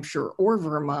New Hampshire or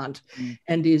Vermont,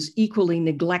 and is equally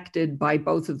neglected by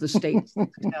both of the states that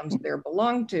the towns there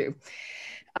belong to.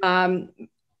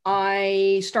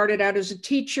 I started out as a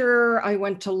teacher. I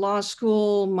went to law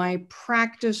school. My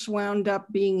practice wound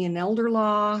up being in elder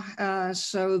law.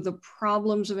 So the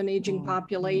problems of an aging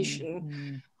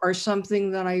population are something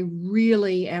that I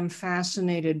really am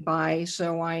fascinated by.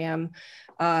 So I am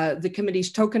the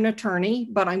committee's token attorney,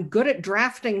 but I'm good at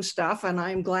drafting stuff, and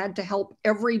I'm glad to help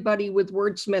everybody with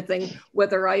wordsmithing,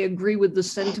 whether I agree with the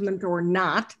sentiment or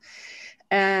not.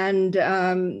 And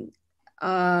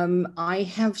I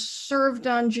have served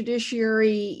on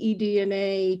judiciary,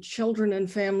 ED&A, children and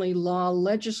family law,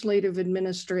 legislative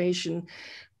administration,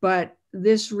 but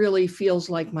this really feels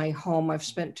like my home. I've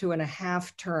spent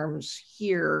 2.5 terms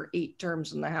here, 8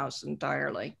 terms in the House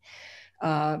entirely.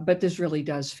 But this really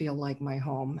does feel like my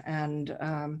home. And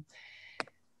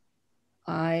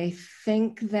I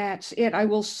think that's it. I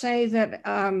will say that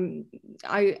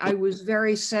I was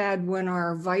very sad when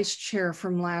our vice chair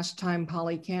from last time,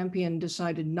 Polly Campion,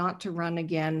 decided not to run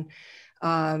again,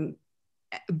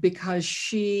 because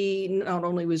she not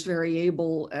only was very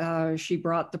able, she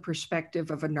brought the perspective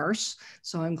of a nurse.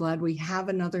 So I'm glad we have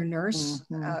another nurse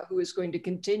who is going to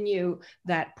continue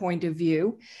that point of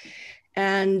view.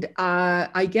 And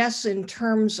I guess in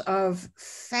terms of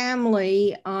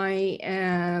family, I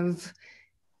have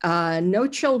no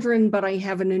children, but I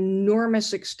have an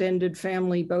enormous extended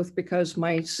family, both because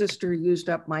my sister used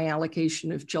up my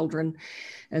allocation of children.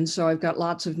 And so I've got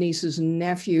lots of nieces and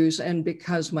nephews. And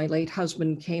because my late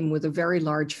husband came with a very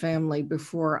large family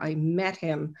before I met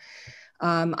him,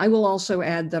 I will also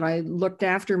add that I looked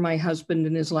after my husband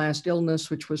in his last illness,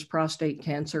 which was prostate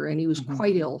cancer, and he was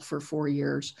quite ill for 4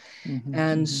 years.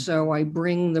 And so I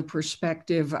bring the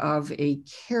perspective of a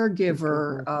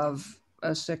caregiver of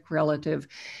a sick relative.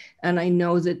 And I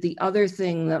know that the other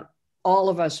thing that all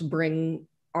of us bring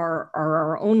are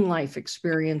our own life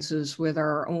experiences with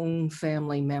our own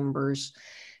family members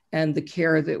and the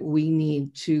care that we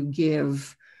need to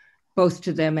give both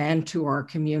to them and to our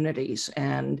communities.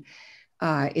 And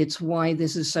it's why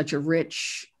this is such a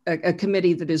rich, a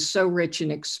committee that is so rich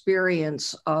in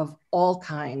experience of all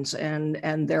kinds,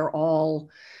 and they're all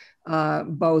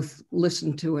both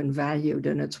listened to and valued,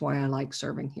 and it's why I like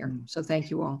serving here. So thank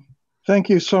you all. Thank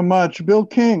you so much. Bill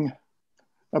King,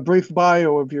 a brief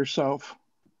bio of yourself.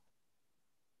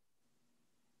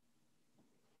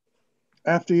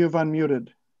 After you've unmuted.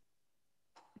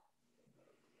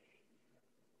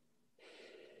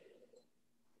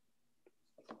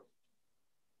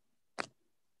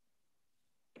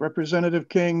 Representative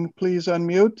King, please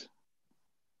unmute.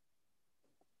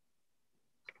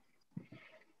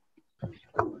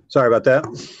 Sorry about that.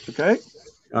 Okay.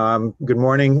 Good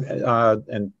morning,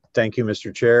 and thank you,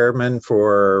 Mr. Chairman,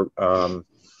 for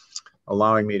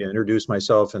allowing me to introduce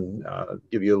myself and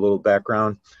give you a little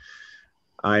background.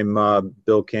 I'm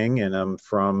Bill King, and I'm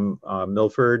from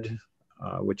Milford,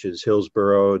 which is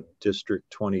Hillsborough, District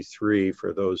 23,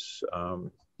 for those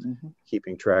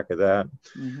keeping track of that.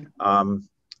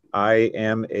 I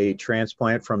am a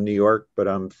transplant from New York, but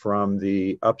I'm from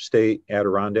the upstate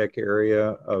Adirondack area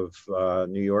of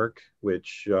New York,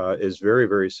 which is very,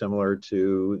 very similar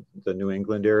to the New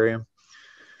England area.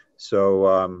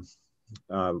 So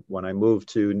when I moved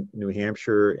to New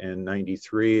Hampshire in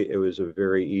 '93, it was a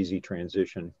very easy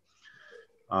transition.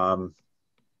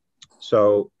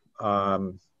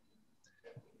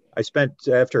 I spent,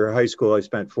 after high school, I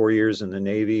spent 4 years in the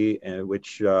Navy,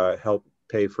 which helped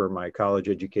pay for my college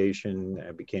education.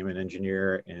 I became an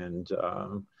engineer, and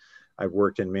I've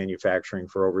worked in manufacturing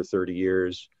for over 30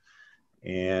 years.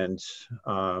 And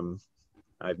I'm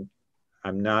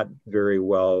not very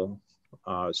well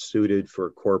suited for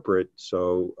corporate.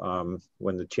 So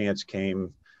when the chance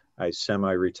came, I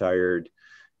semi-retired,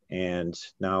 and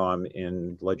now I'm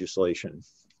in legislation.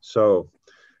 So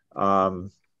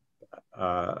I've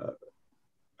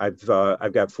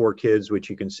got 4 kids, which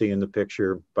you can see in the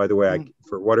picture. By the way,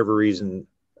 for whatever reason,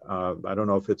 I don't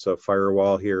know if it's a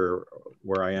firewall here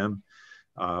where I am,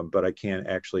 but I can't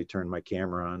actually turn my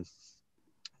camera on.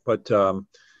 But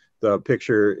the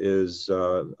picture is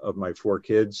of my 4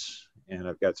 kids, and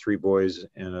I've got 3 boys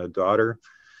and a daughter,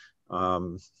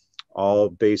 all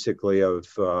basically of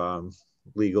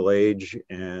legal age,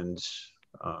 and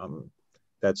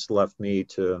that's left me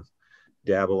to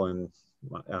dabble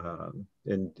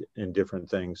in different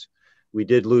things. We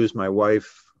did lose my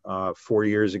wife 4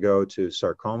 years ago to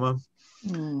sarcoma.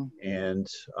 And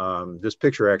this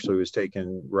picture actually was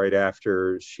taken right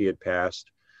after she had passed.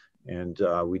 And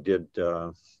we did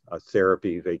a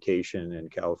therapy vacation in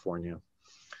California.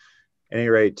 At any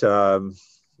rate, in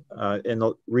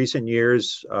the recent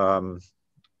years,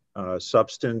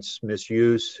 substance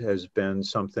misuse has been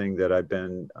something that I've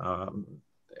been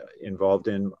involved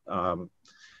in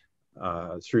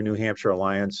through New Hampshire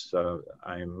Alliance.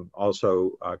 I'm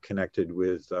also connected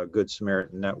with Good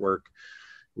Samaritan Network,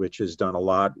 which has done a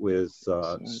lot with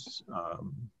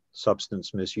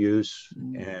substance misuse.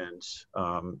 And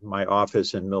my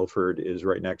office in Milford is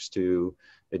right next to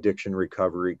Addiction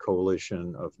Recovery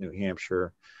Coalition of New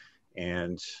Hampshire.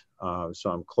 And so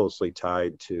I'm closely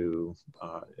tied to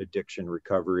addiction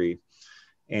recovery.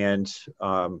 And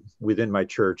within my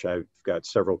church, I've got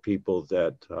several people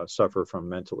that suffer from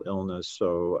mental illness.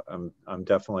 So I'm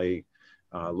definitely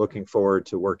looking forward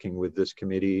to working with this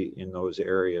committee in those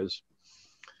areas.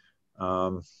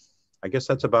 I guess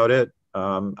that's about it.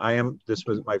 This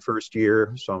was my first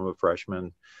year, so I'm a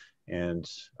freshman, and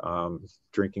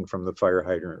drinking from the fire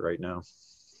hydrant right now.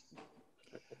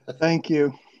 Thank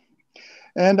you.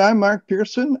 And I'm Mark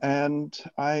Pearson, and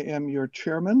I am your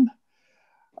chairman.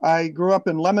 I grew up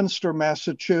in Leominster,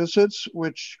 Massachusetts,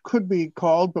 which could be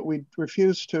called, but we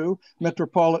refuse to,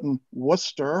 Metropolitan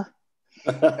Worcester.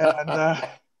 And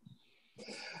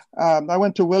I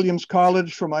went to Williams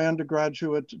College for my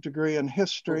undergraduate degree in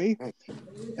history.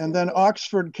 And then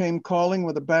Oxford came calling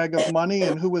with a bag of money,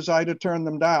 and who was I to turn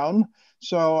them down?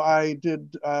 So I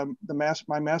did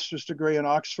my master's degree in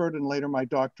Oxford and later my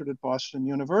doctorate at Boston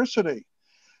University.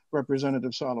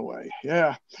 Representative Soloway,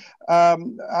 yeah.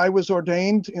 I was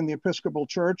ordained in the Episcopal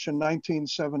Church in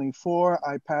 1974.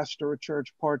 I pastor a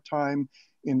church part-time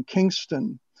in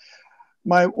Kingston.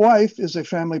 My wife is a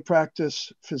family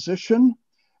practice physician,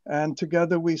 and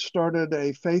together we started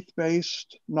a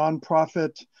faith-based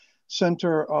nonprofit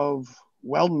center of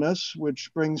wellness,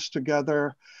 which brings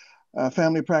together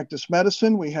family practice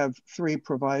medicine. We have 3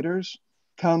 providers: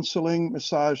 counseling,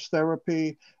 massage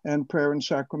therapy, and prayer and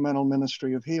sacramental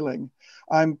ministry of healing.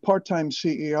 I'm part-time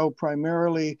CEO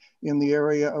primarily in the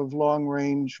area of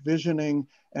long-range visioning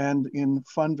and in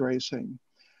fundraising.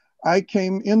 I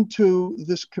came into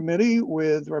this committee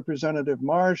with Representative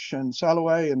Marsh and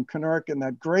Soloway and Kinnerk in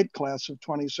that great class of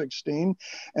 2016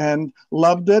 and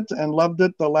loved it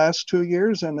the last 2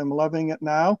 years, and I'm loving it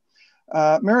now.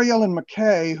 Mary Ellen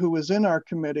McKay, who was in our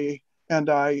committee, and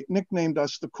I nicknamed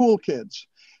us the cool kids,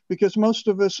 because most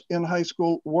of us in high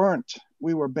school weren't.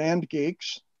 We were band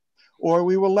geeks or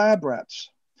we were lab rats.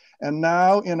 And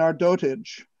now in our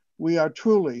dotage, we are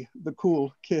truly the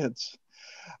cool kids.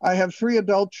 I have 3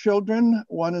 adult children.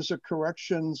 One is a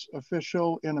corrections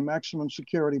official in a maximum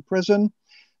security prison.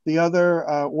 The other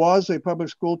was a public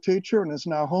school teacher and is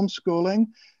now homeschooling.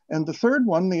 And the third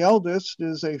one, the eldest,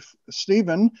 is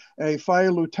Stephen, a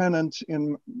fire lieutenant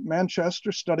in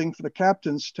Manchester studying for the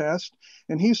captain's test.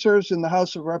 And he serves in the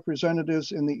House of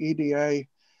Representatives in the EDA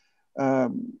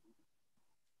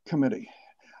committee.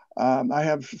 I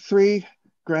have 3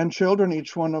 grandchildren,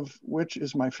 each one of which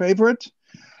is my favorite.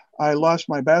 I lost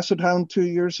my Basset Hound 2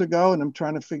 years ago, and I'm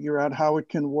trying to figure out how it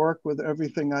can work with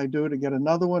everything I do to get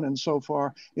another one. And so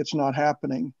far, it's not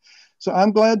happening. So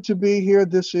I'm glad to be here.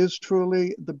 This is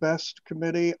truly the best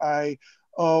committee. I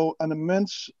owe an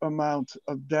immense amount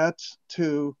of debt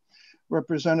to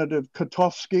Representative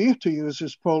Kotowski, to use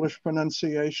his Polish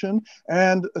pronunciation,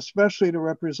 and especially to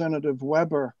Representative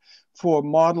Weber for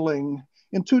modeling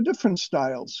in two different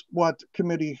styles what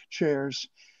committee chairs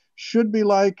should be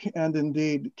like and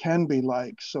indeed can be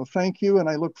like. So thank you, and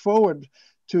I look forward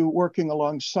to working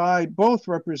alongside both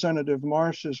Representative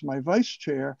Marsh as my vice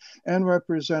chair and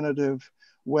Representative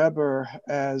Weber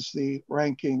as the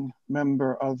ranking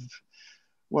member of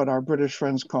what our British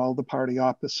friends call the party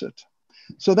opposite.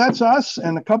 So that's us,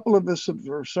 and a couple of us,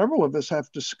 or several of us, have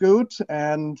to scoot,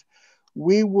 and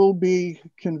we will be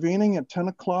convening at 10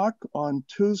 o'clock on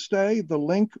Tuesday. The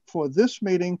link for this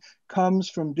meeting comes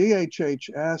from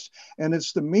DHHS, and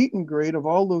it's the meet and greet of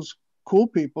all those cool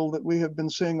people that we have been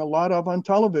seeing a lot of on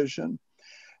television.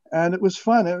 And it was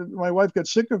fun. My wife got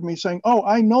sick of me saying, oh,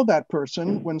 I know that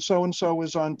person when so-and-so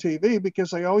is on TV, because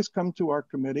they always come to our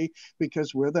committee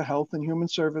because we're the Health and Human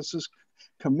Services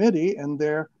Committee and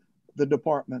they're the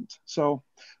department. So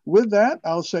with that,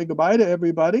 I'll say goodbye to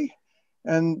everybody.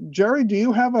 And Jerry, do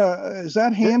you have is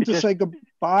that hand to say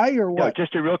goodbye or what? No,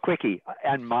 just a real quickie.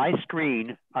 On my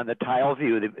screen, on the tile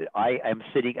view, I am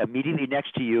sitting immediately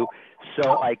next to you,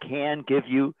 so I can give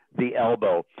you the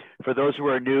elbow. For those who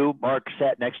are new, Mark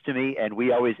sat next to me and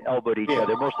we always elbowed each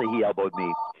other. Mostly he elbowed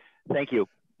me. Thank you.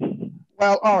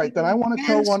 Well, all right, then I want to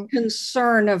tell one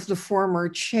concern of the former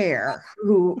chair,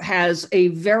 who has a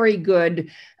very good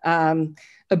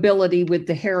ability with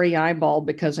the hairy eyeball,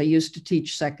 because I used to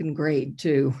teach second grade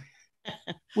too.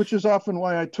 Which is often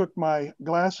why I took my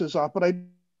glasses off. But I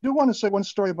do want to say one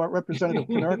story about Representative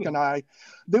Knirk and I.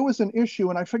 There was an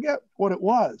issue, and I forget what it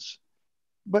was,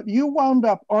 but you wound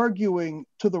up arguing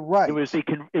to the right. It was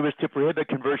to prohibit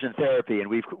conversion therapy, and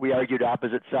we argued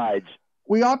opposite sides.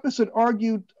 We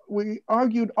argued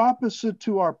opposite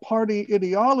to our party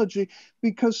ideology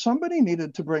because somebody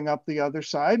needed to bring up the other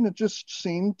side, and it just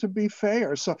seemed to be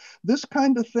fair. So this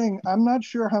kind of thing, I'm not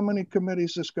sure how many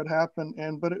committees this could happen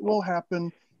in, but it will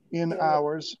happen in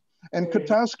ours. And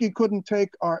Kotowski couldn't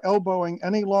take our elbowing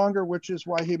any longer, which is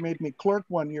why he made me clerk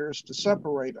 1 year, is to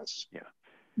separate us. Yeah.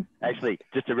 Actually,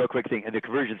 just a real quick thing. And the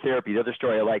conversion therapy, the other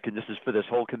story I like, and this is for this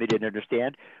whole committee to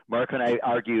understand, Mark and I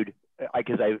argued,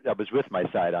 because I was with my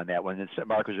side on that one, and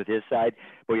Mark was with his side,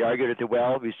 but we argued at the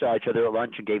well. We saw each other at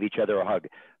lunch and gave each other a hug.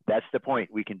 That's the point.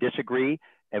 We can disagree,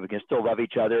 and we can still love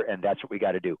each other, and that's what we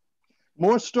got to do.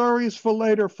 More stories for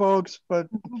later, folks. But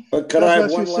could I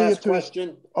have one last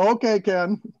question? Okay,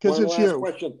 Ken, because it's you. One last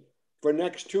question. For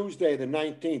next Tuesday, the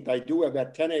 19th, I do have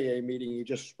that 10 a.m. meeting you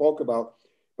just spoke about.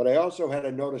 But I also had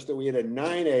a notice that we had a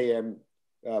 9 a.m.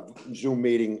 Zoom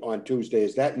meeting on Tuesday.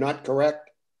 Is that not correct?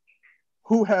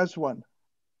 Who has one?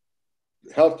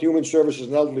 Health, Human Services,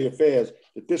 and Elderly Affairs.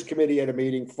 That this committee had a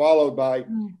meeting followed by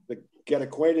the Get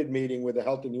Acquainted meeting with the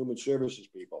Health and Human Services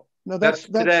people. No, that's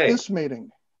this meeting.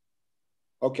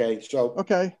 Okay, so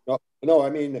okay. No,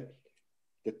 I mean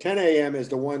the 10 a.m. is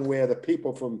the one where the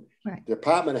people from the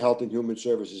Department of Health and Human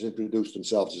Services introduced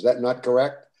themselves. Is that not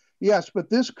correct? Yes, but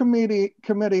this committee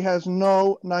has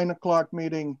no 9 o'clock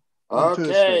meeting on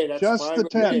Tuesday. That's just fine the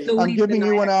 10. Me. I'm giving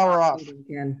you an hour off.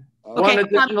 One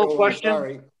additional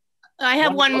question. I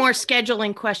have one more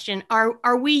scheduling question.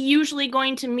 Are we usually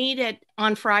going to meet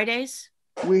on Fridays?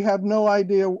 We have no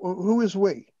idea. Who is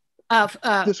we?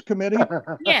 This committee?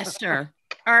 Yes, sir.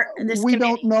 We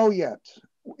don't know yet.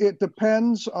 It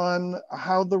depends on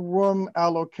how the room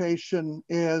allocation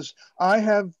is. I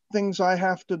have things I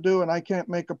have to do and I can't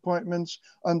make appointments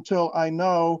until I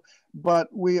know, but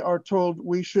we are told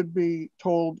we should be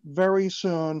told very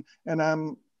soon, and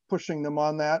I'm pushing them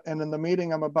on that. And in the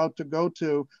meeting I'm about to go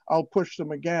to, I'll push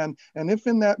them again. And if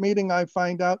in that meeting I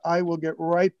find out, I will get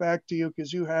right back to you,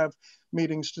 because you have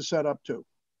meetings to set up too.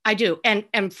 I do.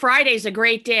 And Friday's a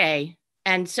great day,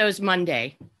 and so is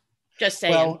Monday. Just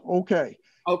saying. Well, okay.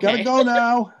 Okay. Gotta go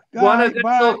now. One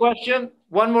additional question.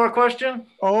 One more question.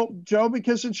 Oh, Joe,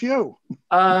 because it's you.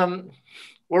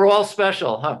 We're all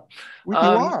special, huh? You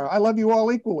are. I love you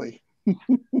all equally.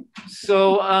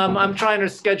 So I'm trying to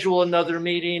schedule another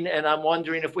meeting, and I'm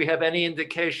wondering if we have any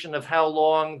indication of how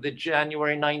long the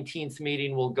January 19th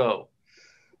meeting will go.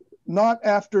 Not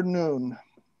afternoon.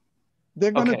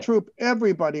 They're going to troop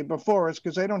everybody before us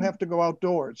because they don't have to go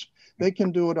outdoors. They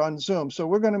can do it on Zoom. So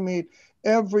we're going to meet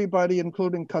everybody,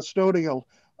 including custodial,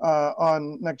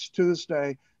 on next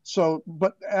Tuesday. So,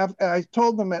 but I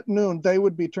told them at noon they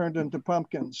would be turned into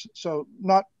pumpkins. So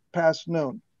not past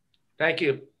noon. Thank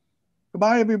you.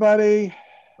 Goodbye, everybody.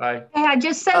 Bye. Hey, I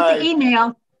just sent the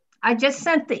email. I just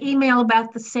sent the email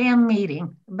about the SAM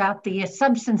meeting, about the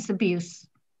substance abuse.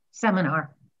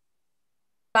 seminar.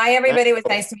 Bye, everybody. It was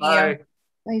nice to meet you.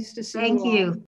 Nice to see you. Thank you.